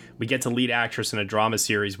then we get to lead actress in a drama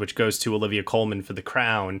series, which goes to Olivia Colman for The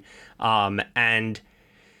Crown, and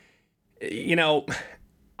You know,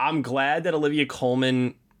 I'm glad that Olivia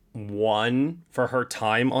Colman won for her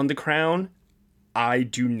time on The Crown. I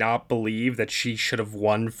do not believe that she should have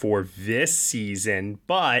won for this season,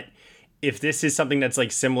 but if this is something that's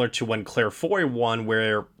like similar to when Claire Foy won,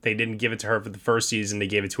 where they didn't give it to her for the first season, they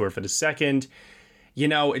gave it to her for the second, you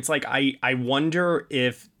know, it's like I wonder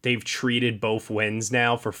if they've treated both wins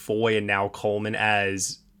now for Foy and now Coleman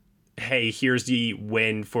as, hey, here's the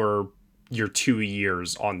win for your 2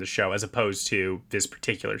 years on the show, as opposed to this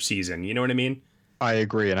particular season. You know what I mean? I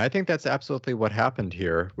agree. And I think that's absolutely what happened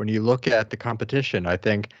here. When you look at the competition, I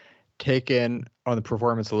think taken on the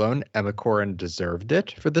performance alone, Emma Corrin deserved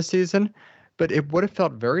it for the season. But it would have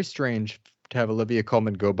felt very strange to have Olivia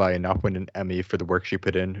Colman go by and not win an Emmy for the work she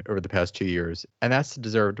put in over the past 2 years. And that's a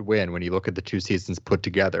deserved win when you look at the 2 seasons put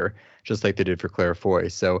together, just like they did for Claire Foy.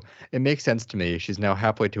 So it makes sense to me. She's now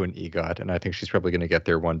halfway to an EGOT, and I think she's probably going to get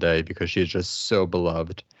there one day because she is just so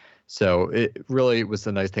beloved. So it really was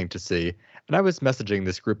a nice thing to see. And I was messaging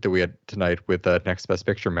this group that we had tonight with Next Best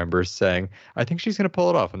Picture members saying, I think she's going to pull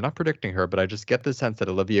it off. I'm not predicting her, but I just get the sense that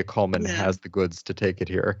Olivia Colman has the goods to take it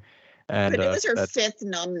here. And but it was her fifth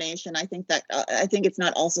nomination. I think that I think it's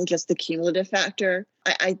not also just the cumulative factor.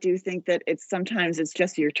 I do think that sometimes it's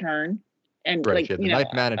just your turn. And right, like, she had the you know, Night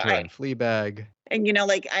Manager and Fleabag. And you know,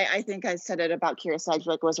 like I think I said it about Kira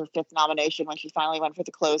Sedgwick. It was her fifth nomination when she finally went for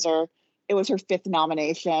The Closer. It was her fifth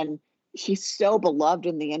nomination. She's so beloved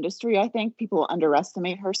in the industry. I think people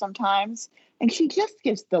underestimate her sometimes, and she just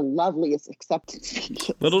gives the loveliest acceptance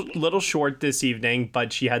speeches. Little short this evening,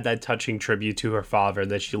 but she had that touching tribute to her father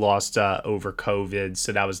that she lost over COVID,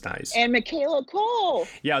 so that was nice. And Michaela Cole.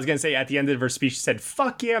 Yeah, I was gonna say at the end of her speech, she said,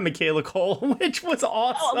 "Fuck yeah, Michaela Cole," which was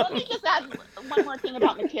awesome. Oh, let me just add one more thing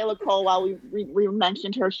about Michaela Cole while we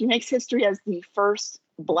mentioned her. She makes history as the first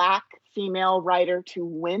Black female writer to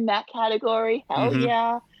win that category. Hell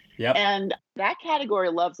yeah. Yep. And that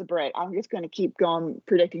category loves a Brit. I'm just going to keep going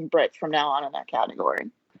predicting Brits from now on in that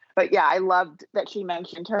category. But yeah, I loved that she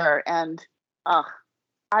mentioned her. And I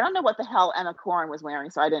don't know what the hell Emma Corrin was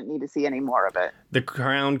wearing, so I didn't need to see any more of it. The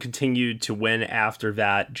Crown continued to win after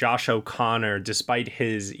that. Josh O'Connor, despite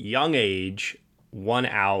his young age, won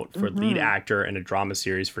out for lead actor in a drama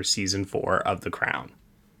series for season 4 of The Crown.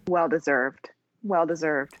 Well deserved. Well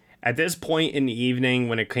deserved. At this point in the evening,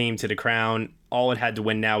 when it came to The Crown, all it had to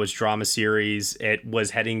win now was drama series. It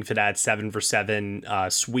was heading for that 7 for 7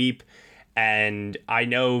 sweep. And I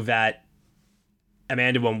know that,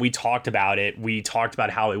 Amanda, when we talked about it, we talked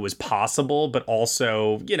about how it was possible, but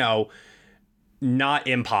also, you know, not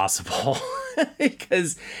impossible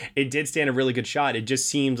because it did stand a really good shot. It just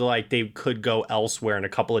seemed like they could go elsewhere in a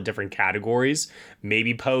couple of different categories.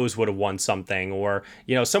 Maybe Pose would have won something or,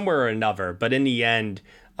 you know, somewhere or another. But in the end,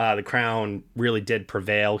 The Crown really did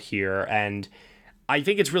prevail here. And I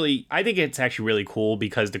think it's actually really cool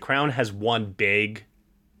because The Crown has won big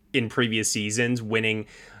in previous seasons, winning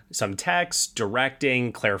some text,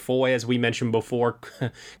 directing, Claire Foy, as we mentioned before,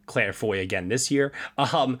 Claire Foy again this year,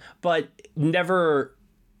 but never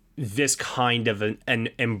this kind of an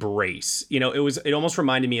embrace. You know, it almost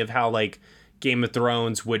reminded me of how like Game of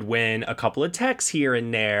Thrones would win a couple of texts here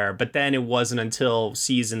and there, but then it wasn't until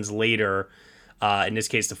seasons later, in this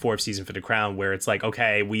case, the 4th season for The Crown, where it's like,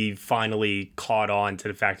 okay, we finally caught on to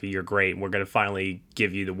the fact that you're great and we're going to finally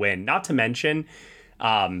give you the win. Not to mention,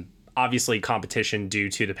 obviously competition due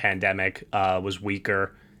to the pandemic was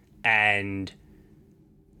weaker. And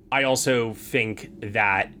I also think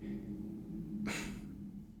that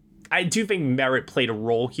I do think merit played a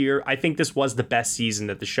role here. I think this was the best season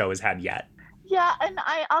that the show has had yet. Yeah, and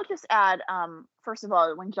I'll just add, first of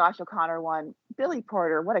all, when Josh O'Connor won, Billy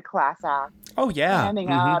Porter, what a class act. Oh, yeah. Standing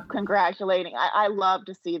up, congratulating. I love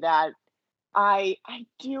to see that. I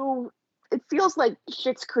do. It feels like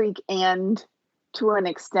Schitt's Creek and, to an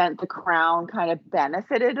extent, The Crown kind of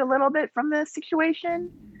benefited a little bit from this situation.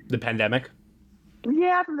 The pandemic?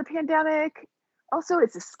 Yeah, from the pandemic. Also,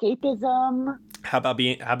 it's escapism. How about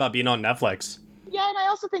being on Netflix? Yeah, and I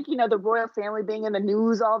also think, you know, the royal family being in the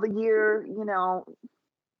news all the year, you know,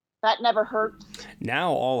 that never hurts.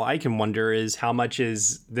 Now, all I can wonder is how much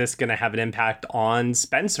is this going to have an impact on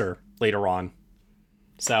Spencer later on?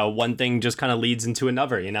 So one thing just kind of leads into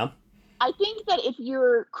another, you know? I think that if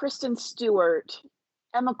you're Kristen Stewart,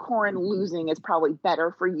 Emma Corrin losing is probably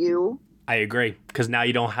better for you. I agree, because now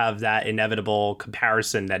you don't have that inevitable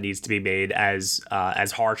comparison that needs to be made as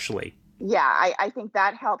harshly. Yeah, I think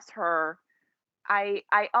that helps her. I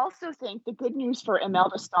also think the good news for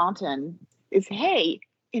Imelda Staunton is, hey,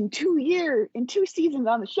 in 2 seasons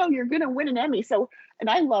on the show, you're going to win an Emmy. So, and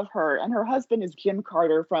I love her. And her husband is Jim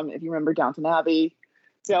Carter from, if you remember, Downton Abbey.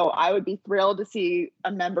 So I would be thrilled to see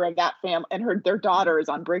a member of that family, and their daughter is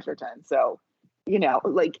on Bridgerton. So,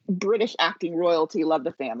 like British acting royalty, love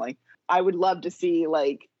the family. I would love to see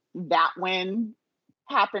like that win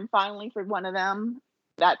happen finally for one of them.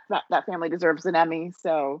 That family deserves an Emmy.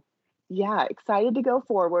 So yeah, excited to go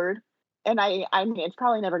forward. And I mean, it's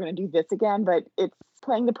probably never going to do this again, but it's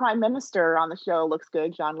playing the prime minister on the show looks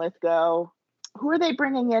good. John Lithgow. Who are they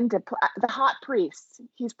bringing in to the hot priest?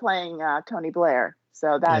 He's playing Tony Blair.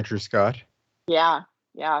 So that Andrew Scott. Yeah.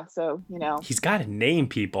 So he's got to name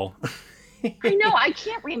people. I know. I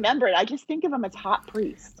can't remember it. I just think of him as hot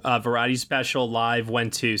priest. Variety Special Live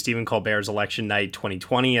went to Stephen Colbert's election night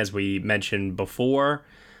 2020, as we mentioned before.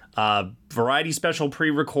 Variety Special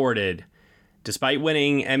pre-recorded. Despite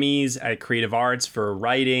winning Emmys at Creative Arts for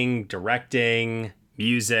writing, directing,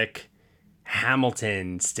 music,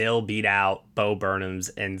 Hamilton still beat out Bo Burnham's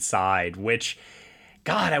Inside, which,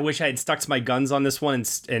 God, I wish I had stuck to my guns on this one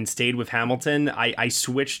and stayed with Hamilton. I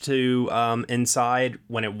switched to Inside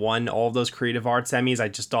when it won all of those Creative Arts Emmys. I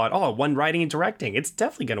just thought, it won writing and directing. It's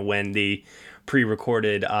definitely going to win the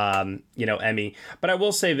pre-recorded, Emmy. But I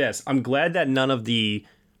will say this. I'm glad that none of the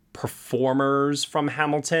performers from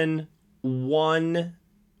Hamilton won,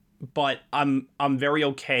 but I'm very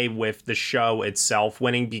okay with the show itself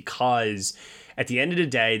winning, because at the end of the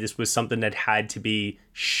day, this was something that had to be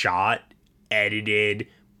shot, edited,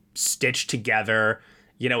 stitched together,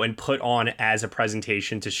 and put on as a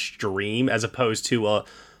presentation to stream, as opposed to a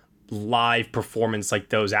live performance like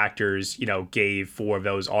those actors, gave for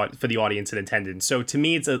the audience in attendance. So to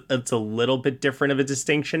me, it's a little bit different of a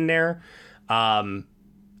distinction there.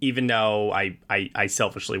 Even though I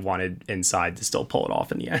selfishly wanted Inside to still pull it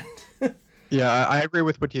off in the end. Yeah, I agree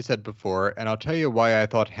with what you said before, and I'll tell you why I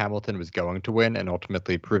thought Hamilton was going to win and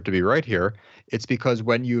ultimately proved to be right here. It's because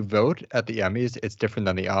when you vote at the Emmys, it's different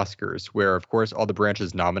than the Oscars, where, of course, all the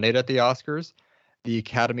branches nominate at the Oscars. The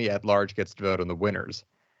Academy at large gets to vote on the winners.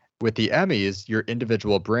 With the Emmys, your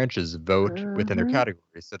individual branches vote within their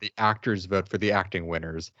categories. So the actors vote for the acting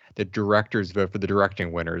winners. The directors vote for the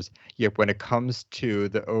directing winners. Yet when it comes to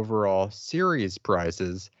the overall series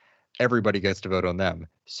prizes, everybody gets to vote on them.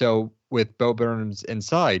 So with Bo Burnham's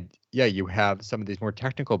Inside, yeah, you have some of these more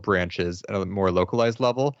technical branches at a more localized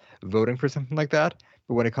level voting for something like that.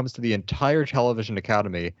 But when it comes to the entire television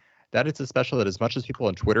academy, that is a special that as much as people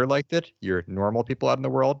on Twitter liked it, your normal people out in the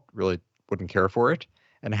world really wouldn't care for it.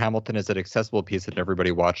 And Hamilton is an accessible piece that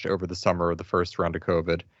everybody watched over the summer of the first round of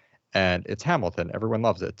COVID. And it's Hamilton. Everyone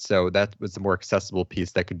loves it. So that was the more accessible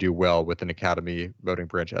piece that could do well with an Academy voting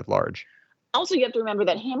branch at large. Also, you have to remember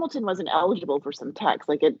that Hamilton wasn't eligible for some techs.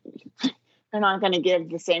 Like they're not going to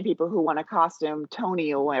give the same people who won a costume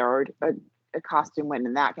Tony Award a costume win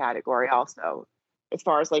in that category also. As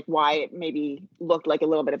far as like why it maybe looked like a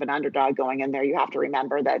little bit of an underdog going in there, you have to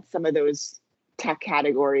remember that some of those tech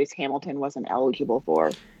categories Hamilton wasn't eligible for.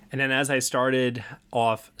 And then, as I started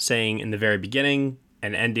off saying in the very beginning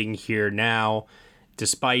and ending here now,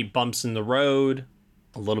 despite bumps in the road,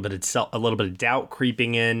 a little bit of doubt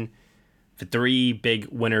creeping in, the three big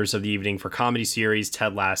winners of the evening for comedy series,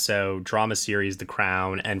 Ted Lasso, drama series, The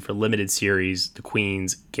Crown, and for limited series, The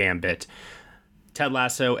Queen's Gambit. Ted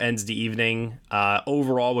Lasso ends the evening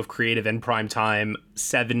overall with creative and primetime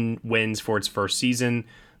 7 wins for its first season.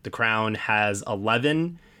 The Crown has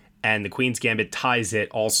 11, and The Queen's Gambit ties it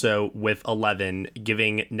also with 11,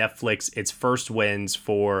 giving Netflix its first wins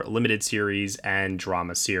for limited series and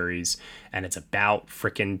drama series. And it's about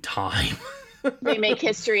frickin' time. They make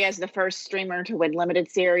history as the first streamer to win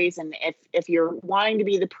limited series. And if you're wanting to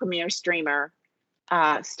be the premier streamer,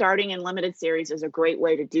 starting in limited series is a great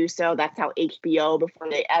way to do so. That's how HBO, before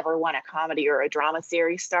they ever won a comedy or a drama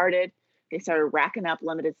series, started. They started racking up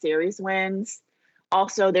limited series wins.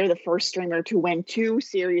 Also, they're the first streamer to win 2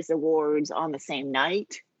 series awards on the same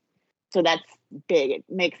night. So that's big. It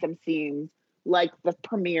makes them seem like the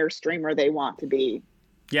premier streamer they want to be.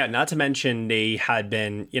 Yeah, not to mention they had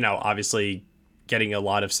been, obviously getting a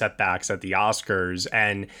lot of setbacks at the Oscars.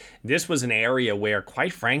 And this was an area where,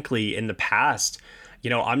 quite frankly, in the past,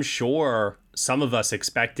 I'm sure some of us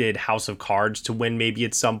expected House of Cards to win maybe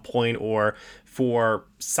at some point, or for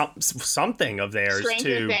something of theirs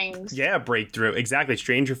Stranger Things. Break through. Exactly.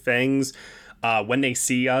 Stranger Things, When They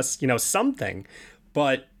See Us, something.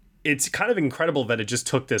 But it's kind of incredible that it just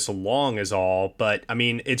took this long is all. But I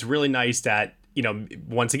mean, it's really nice that,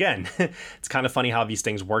 once again, it's kind of funny how these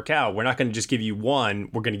things work out. We're not going to just give you 1.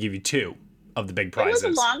 We're going to give you 2 of the big prizes. It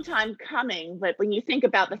was a long time coming, but when you think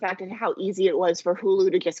about the fact of how easy it was for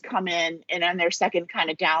Hulu to just come in and on their second kind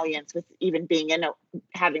of dalliance with even being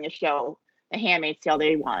having a show, The Handmaid's Tale,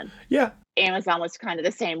 they won. Yeah. Amazon was kind of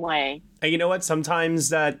the same way. And you know what? Sometimes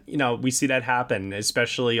that, we see that happen,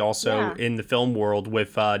 especially also in the film world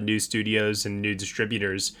with new studios and new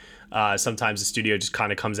distributors. Sometimes the studio just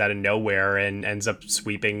kind of comes out of nowhere and ends up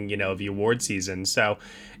sweeping, the award season. So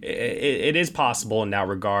it is possible in that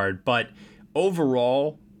regard. But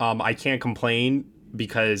overall, I can't complain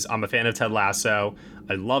because I'm a fan of Ted Lasso.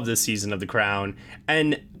 I love this season of The Crown.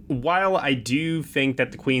 And while I do think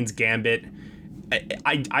that The Queen's Gambit,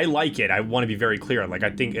 I like it. I want to be very clear. Like, I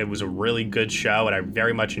think it was a really good show and I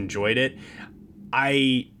very much enjoyed it.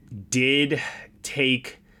 I did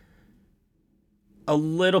take a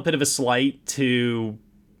little bit of a slight to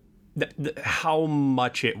how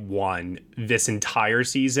much it won this entire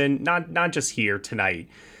season. Not just here tonight,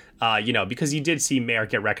 because you did see Mayor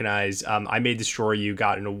get recognized. I May Destroy You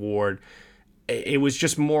got an award. It was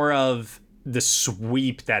just more of the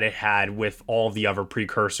sweep that it had with all of the other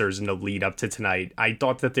precursors in the lead up to tonight. I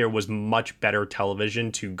thought that there was much better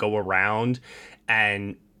television to go around,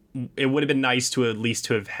 and it would have been nice to at least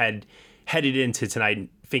to have headed into tonight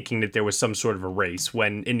thinking that there was some sort of a race,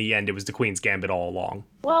 when in the end it was the Queen's Gambit all along.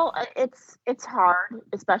 Well, it's hard,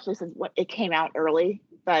 especially since it came out early,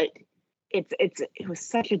 but it was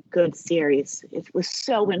such a good series. It was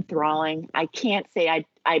so enthralling. I can't say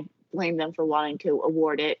I blame them for wanting to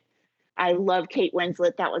award it. I love Kate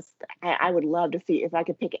Winslet. I would love to see, if I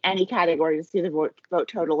could pick any category to see the vote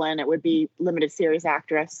total in, it would be limited series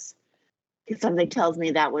actress. Because something tells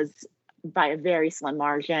me that was by a very slim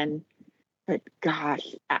margin. But gosh,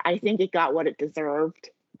 I think it got what it deserved.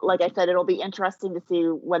 Like I said, it'll be interesting to see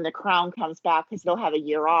when The Crown comes back, because they'll have a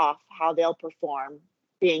year off, how they'll perform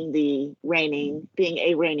being a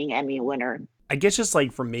reigning Emmy winner. I guess just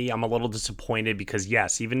like for me, I'm a little disappointed because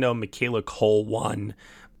yes, even though Michaela Cole won,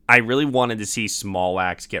 I really wanted to see small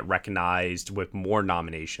acts get recognized with more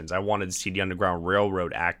nominations. I wanted to see the Underground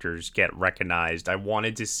Railroad actors get recognized. I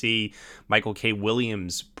wanted to see Michael K.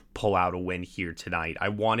 Williams pull out a win here tonight. I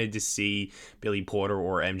wanted to see Billy Porter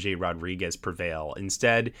or MJ Rodriguez prevail.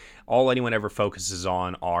 Instead, all anyone ever focuses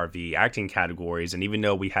on are the acting categories. And even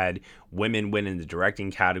though we had women win in the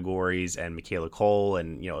directing categories and Michaela Cole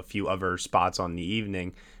and, a few other spots on the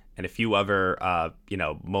evening, and a few other,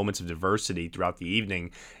 moments of diversity throughout the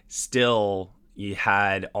evening, still you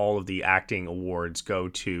had all of the acting awards go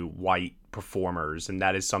to white performers. And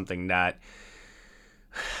that is something that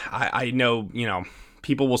I know,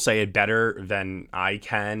 people will say it better than I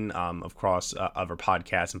can, of course, other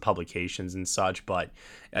podcasts and publications and such, but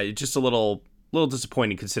it's just a little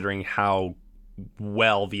disappointing considering how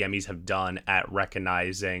well the Emmys have done at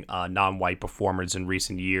recognizing non-white performers in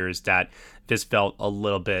recent years, that this felt a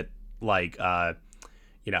little bit like,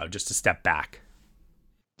 just a step back.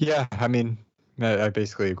 Yeah, I mean, I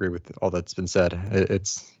basically agree with all that's been said.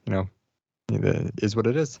 It's, it is what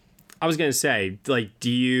it is. I was going to say, like, do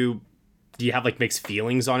you have like mixed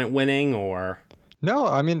feelings on it winning, or? No,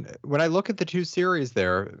 I mean, when I look at the two series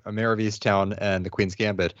there, A Mayor of Easttown and The Queen's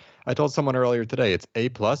Gambit, I told someone earlier today it's A+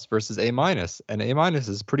 versus A-, and A-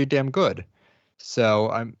 is pretty damn good. So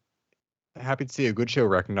I'm happy to see a good show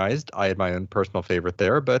recognized. I had my own personal favorite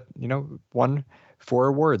there, but, won 4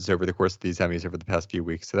 awards over the course of these Emmys over the past few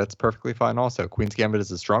weeks, so that's perfectly fine also. Queen's Gambit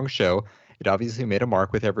is a strong show. It obviously made a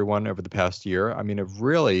mark with everyone over the past year. I mean, it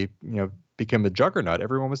really, became a juggernaut.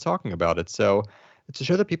 Everyone was talking about it. So it's a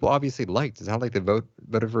show that people obviously liked. It's not like they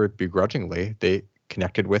voted for it begrudgingly. They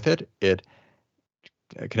connected with it. It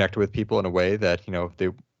connected with people in a way that, they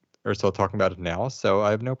are still talking about it now. So I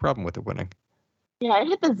have no problem with it winning. Yeah, it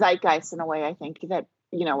hit the zeitgeist in a way, I think, that,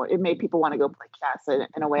 it made people want to go play chess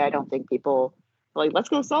in a way I don't think people, like, let's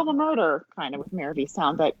go solve a murder, kind of, with Mayor of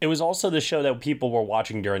Easttown. But it was also the show that people were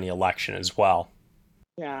watching during the election as well.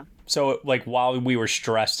 Yeah. So, like, while we were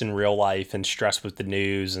stressed in real life and stressed with the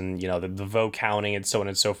news and, the vote counting and so on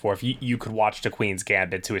and so forth, you could watch The Queen's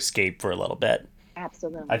Gambit to escape for a little bit.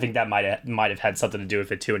 Absolutely. I think that might have had something to do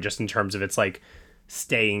with it, too, and just in terms of its, like,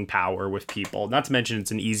 staying power with people. Not to mention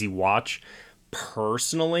it's an easy watch.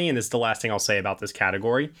 Personally, and this is the last thing I'll say about this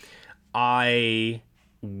category, I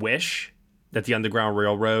wish that the Underground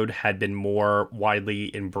Railroad had been more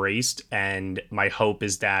widely embraced, and my hope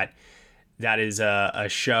is that is a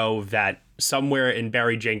show that somewhere in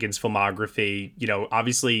Barry Jenkins' filmography,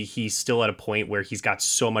 obviously he's still at a point where he's got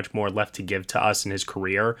so much more left to give to us in his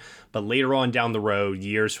career, but later on down the road,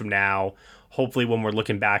 years from now, hopefully when we're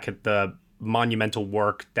looking back at the monumental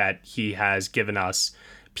work that he has given us,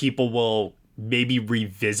 people will maybe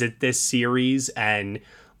revisit this series and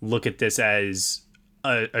look at this as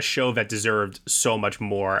a show that deserved so much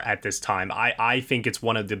more at this time. I think it's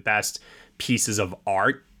one of the best pieces of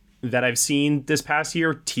art that I've seen this past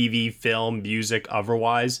year, TV, film, music,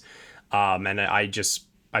 otherwise. And I just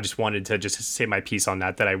wanted to just say my piece on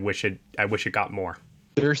that I wish it got more.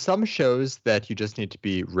 There are some shows that you just need to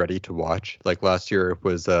be ready to watch. Like last year, it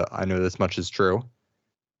was I Know This Much Is True.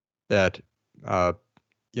 That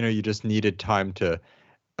you just needed time to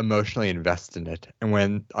emotionally invest in it. And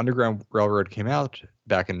when Underground Railroad came out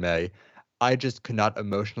back in May, I just could not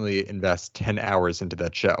emotionally invest 10 hours into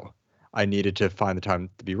that show. I needed to find the time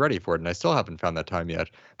to be ready for it, and I still haven't found that time yet.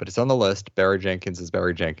 But it's on the list. Barry Jenkins is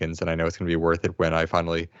Barry Jenkins, and I know it's going to be worth it when I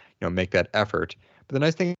finally, make that effort. But the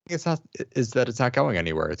nice thing is that it's not going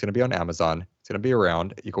anywhere. It's going to be on Amazon. It's going to be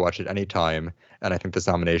around. You can watch it anytime, and I think this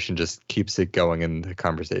nomination just keeps it going in the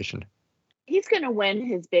conversation. He's going to win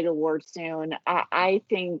his big award soon. I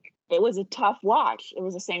think it was a tough watch. It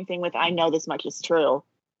was the same thing with I Know This Much Is True.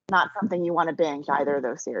 Not something you want to binge either of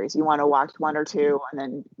those series. You want to watch one or two and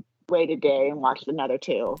then wait a day and watch another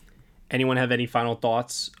two. Anyone have any final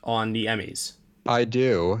thoughts on the Emmys? I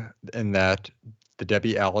do, in that the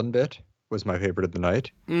Debbie Allen bit was my favorite of the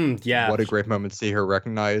night. Yeah. What a great moment to see her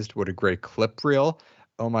recognized. What a great clip reel.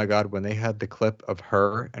 Oh my God, when they had the clip of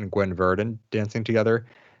her and Gwen Verdon dancing together,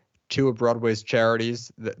 two of Broadway's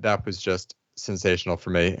charities, that was just sensational for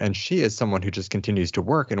me. And she is someone who just continues to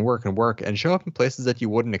work and work and work and show up in places that you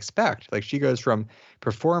wouldn't expect. Like she goes from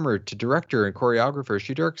performer to director and choreographer.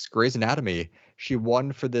 She directs Grey's Anatomy. She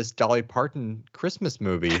won for this Dolly Parton Christmas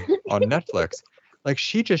movie on Netflix. Like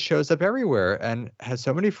she just shows up everywhere and has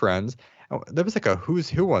so many friends. There was like a who's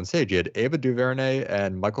who on stage. You had Ava DuVernay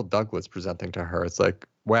and Michael Douglas presenting to her. It's like,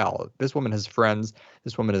 wow, this woman has friends.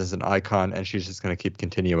 This woman is an icon, and she's just going to keep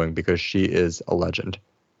continuing because she is a legend.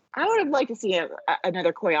 I would have liked to see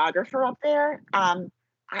another choreographer up there. I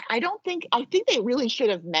think they really should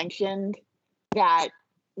have mentioned that,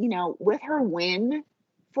 with her win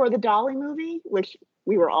for the Dolly movie, which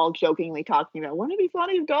we were all jokingly talking about, wouldn't it be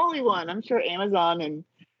funny if Dolly won? I'm sure Amazon and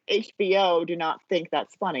HBO do not think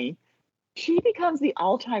that's funny. She becomes the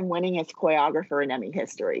all-time winningest choreographer in Emmy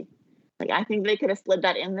history. Like, I think they could have slid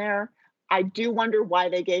that in there. I do wonder why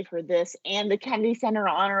they gave her this and the Kennedy Center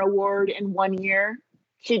Honor Award in 1 year.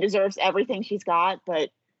 She deserves everything she's got, but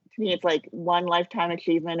to me, it's like one Lifetime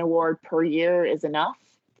Achievement Award per year is enough.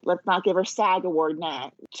 Let's not give her SAG Award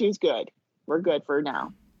now. She's good. We're good for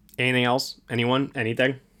now. Anything else? Anyone?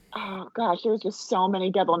 Anything? Oh, gosh, there's just so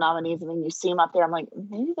many double nominees. And then you see them up there. I'm like,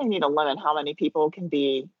 maybe they need to limit how many people can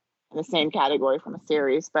be in the same category from a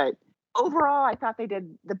series. But overall, I thought they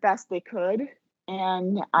did the best they could.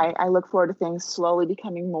 And I look forward to things slowly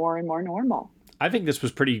becoming more and more normal. I think this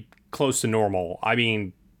was pretty close to normal. I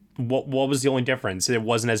mean, what was the only difference? It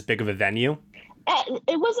wasn't as big of a venue?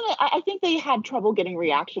 It wasn't. I think they had trouble getting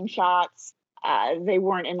reaction shots. They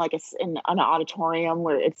weren't in in an auditorium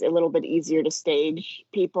where it's a little bit easier to stage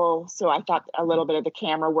people. So I thought a little bit of the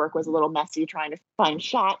camera work was a little messy trying to find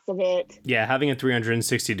shots of it. Yeah, having a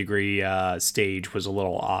 360-degree stage was a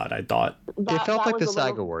little odd, I thought. It felt like the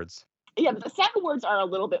SAG Awards. Yeah, but the SAG Awards are a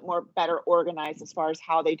little bit more better organized as far as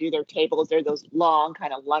how they do their tables. They're those long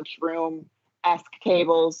kind of lunchroom-esque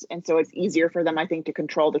tables. And so it's easier for them, I think, to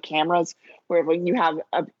control the cameras. Where when you have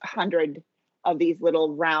 100 of these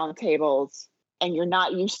little round tables and you're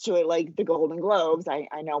not used to it, like the Golden Globes, I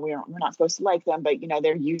know we're not supposed to like them, but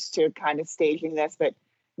they're used to kind of staging this. But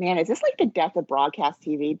man, is this like the death of broadcast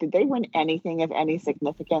TV? Did they win anything of any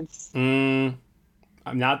significance?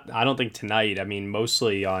 I don't think tonight. I mean,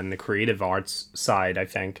 mostly on the creative arts side, I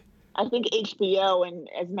think. I think HBO and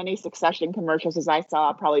as many Succession commercials as I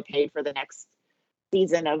saw probably paid for the next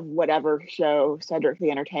season of whatever show Cedric the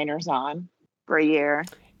Entertainer's on for a year.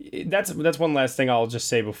 That's one last thing I'll just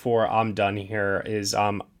say before I'm done here is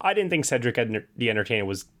I didn't think Cedric the Entertainer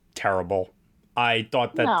was terrible. I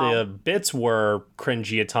thought that the bits were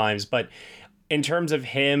cringy at times, but in terms of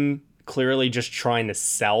him clearly just trying to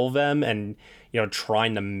sell them and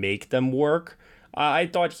trying to make them work, I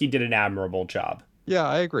thought he did an admirable job. Yeah,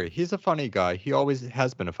 I agree. He's a funny guy. He always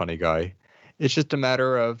has been a funny guy. It's just a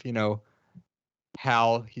matter of,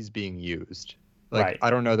 how he's being used. Right. I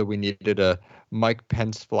don't know that we needed a Mike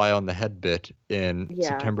Pence fly on the head bit in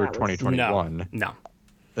September 2021. No.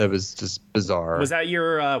 That was just bizarre. Was that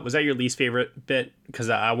your least favorite bit? Because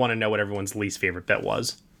I want to know what everyone's least favorite bit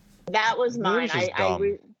was. That was mine.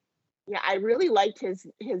 I really liked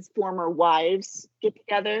his former wives get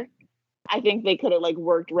together. I think they could have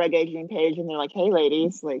worked Reggae and Page, and they're like, "Hey,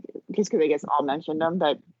 ladies," just because they guess all mentioned them.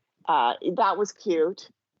 But that was cute.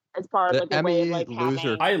 As far as the Emmy way of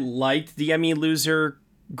loser. I liked the Emmy loser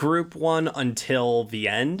group one until the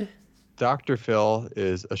end. Dr. Phil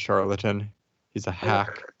is a charlatan. He's a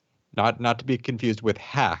hack. Not to be confused with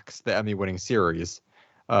Hacks, the Emmy winning series.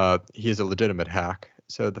 He is a legitimate hack.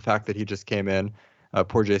 So the fact that he just came in,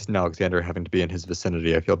 Poor Jason Alexander having to be in his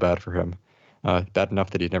vicinity. I feel bad for him. Bad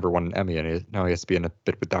enough that he never won an Emmy, and now he has to be in a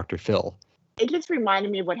bit with Dr. Phil. It just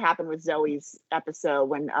reminded me of what happened with Zoe's episode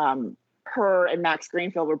when her and Max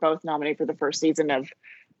Greenfield were both nominated for the first season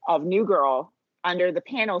of New Girl under the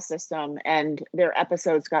panel system, and their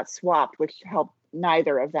episodes got swapped, which helped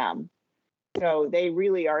neither of them. So they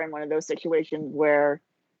really are in one of those situations where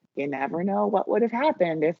you never know what would have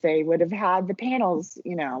happened if they would have had the panels,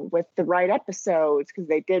 with the right episodes, because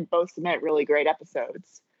they did both submit really great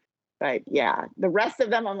episodes. But yeah, the rest of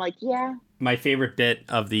them, I'm like, yeah. My favorite bit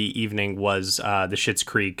of the evening was the Schitt's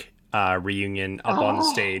Creek reunion up on the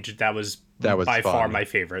stage. That was by far my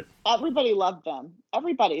favorite. Everybody loved them.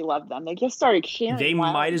 They just started cheering. They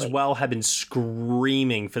might as well have been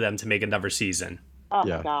screaming for them to make another season. Oh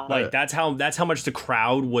my God. Like that's how much the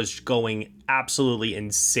crowd was going absolutely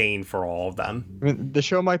insane for all of them. I mean, the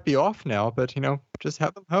show might be off now, but just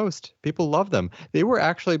have them host. People love them. They were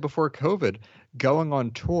actually, before COVID, going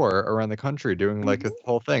on tour around the country doing like a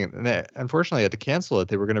whole thing. And they unfortunately had to cancel it.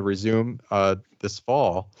 They were going to resume this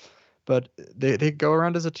fall, but they go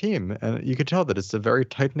around as a team, and you could tell that it's a very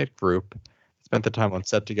tight-knit group. Spent the time on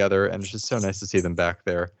set together, and it's just so nice to see them back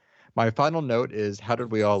there. My final note is, how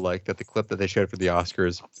did we all like that the clip that they showed for the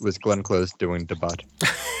Oscars was Glenn Close doing debut?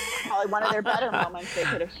 Probably one of their better moments they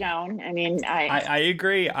could have shown. I mean, I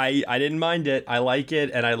agree. I didn't mind it. I like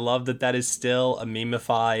it, and I love that is still a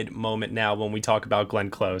meme-ified moment now when we talk about Glenn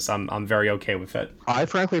Close. I'm very okay with it. I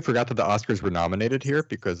frankly forgot that the Oscars were nominated here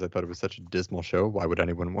because I thought it was such a dismal show. Why would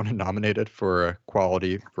anyone want to nominate it for a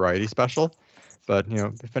quality variety special? But,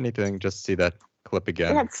 if anything, just see that clip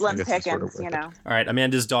again. It had slim pickings, All right,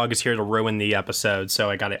 Amanda's dog is here to ruin the episode, so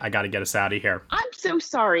I got to get us out of here. I'm so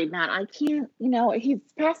sorry, Matt. I can't, he's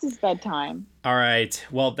past his bedtime. All right,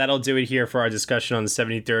 well, that'll do it here for our discussion on the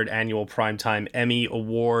 73rd Annual Primetime Emmy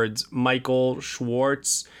Awards. Michael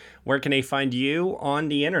Schwartz, where can they find you on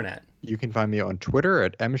the internet? You can find me on Twitter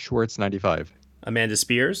at mschwartz95. Amanda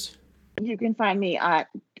Spears? You can find me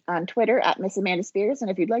on Twitter at Miss Amanda Spears, and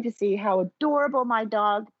if you'd like to see how adorable my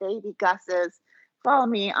dog, Baby Gus, is, follow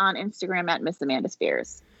me on Instagram at Miss Amanda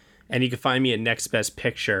Spears. And you can find me at Next Best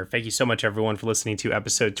Picture. Thank you so much, everyone, for listening to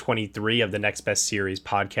episode 23 of the Next Best Series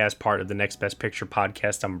podcast, part of the Next Best Picture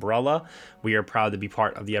podcast umbrella. We are proud to be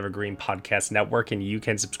part of the Evergreen Podcast Network, and you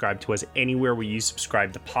can subscribe to us anywhere where you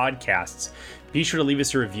subscribe to podcasts. Be sure to leave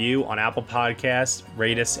us a review on Apple Podcasts.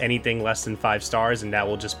 Rate us anything less than 5 stars, and that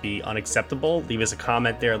will just be unacceptable. Leave us a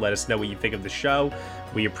comment there. Let us know what you think of the show.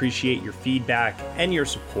 We appreciate your feedback and your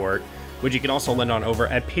support, which you can also lend on over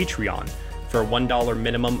at Patreon. For $1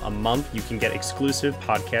 minimum a month, you can get exclusive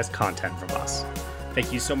podcast content from us.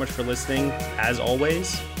 Thank you so much for listening. As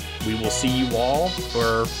always, we will see you all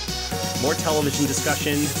for more television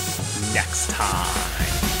discussion next time.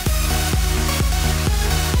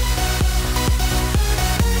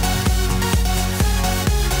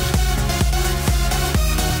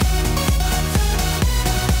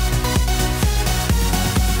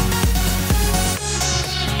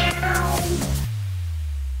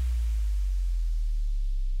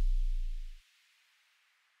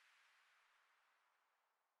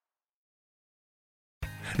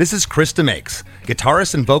 This is Krista Makes,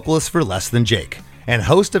 guitarist and vocalist for Less Than Jake, and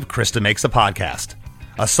host of Krista Makes a Podcast,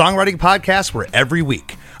 a songwriting podcast where every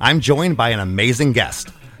week I'm joined by an amazing guest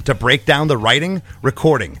to break down the writing,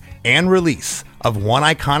 recording, and release of one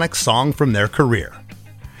iconic song from their career.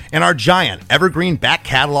 In our giant evergreen back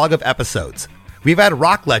catalog of episodes, we've had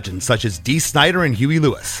rock legends such as Dee Snider and Huey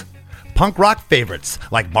Lewis, punk rock favorites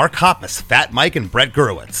like Mark Hoppus, Fat Mike, and Brett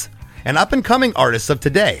Gurewitz, and up-and-coming artists of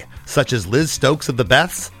today such as Liz Stokes of the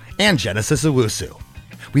Beths and Genesis Owusu.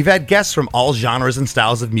 We've had guests from all genres and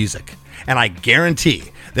styles of music, and I guarantee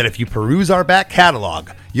that if you peruse our back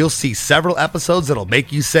catalog, you'll see several episodes that'll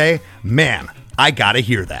make you say, man, I gotta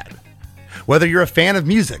hear that. Whether you're a fan of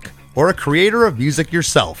music or a creator of music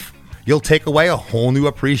yourself, you'll take away a whole new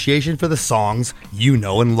appreciation for the songs you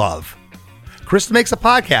know and love. Krista Makes a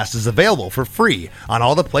Podcast is available for free on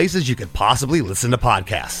all the places you could possibly listen to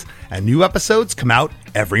podcasts, and new episodes come out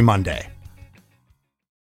every Monday.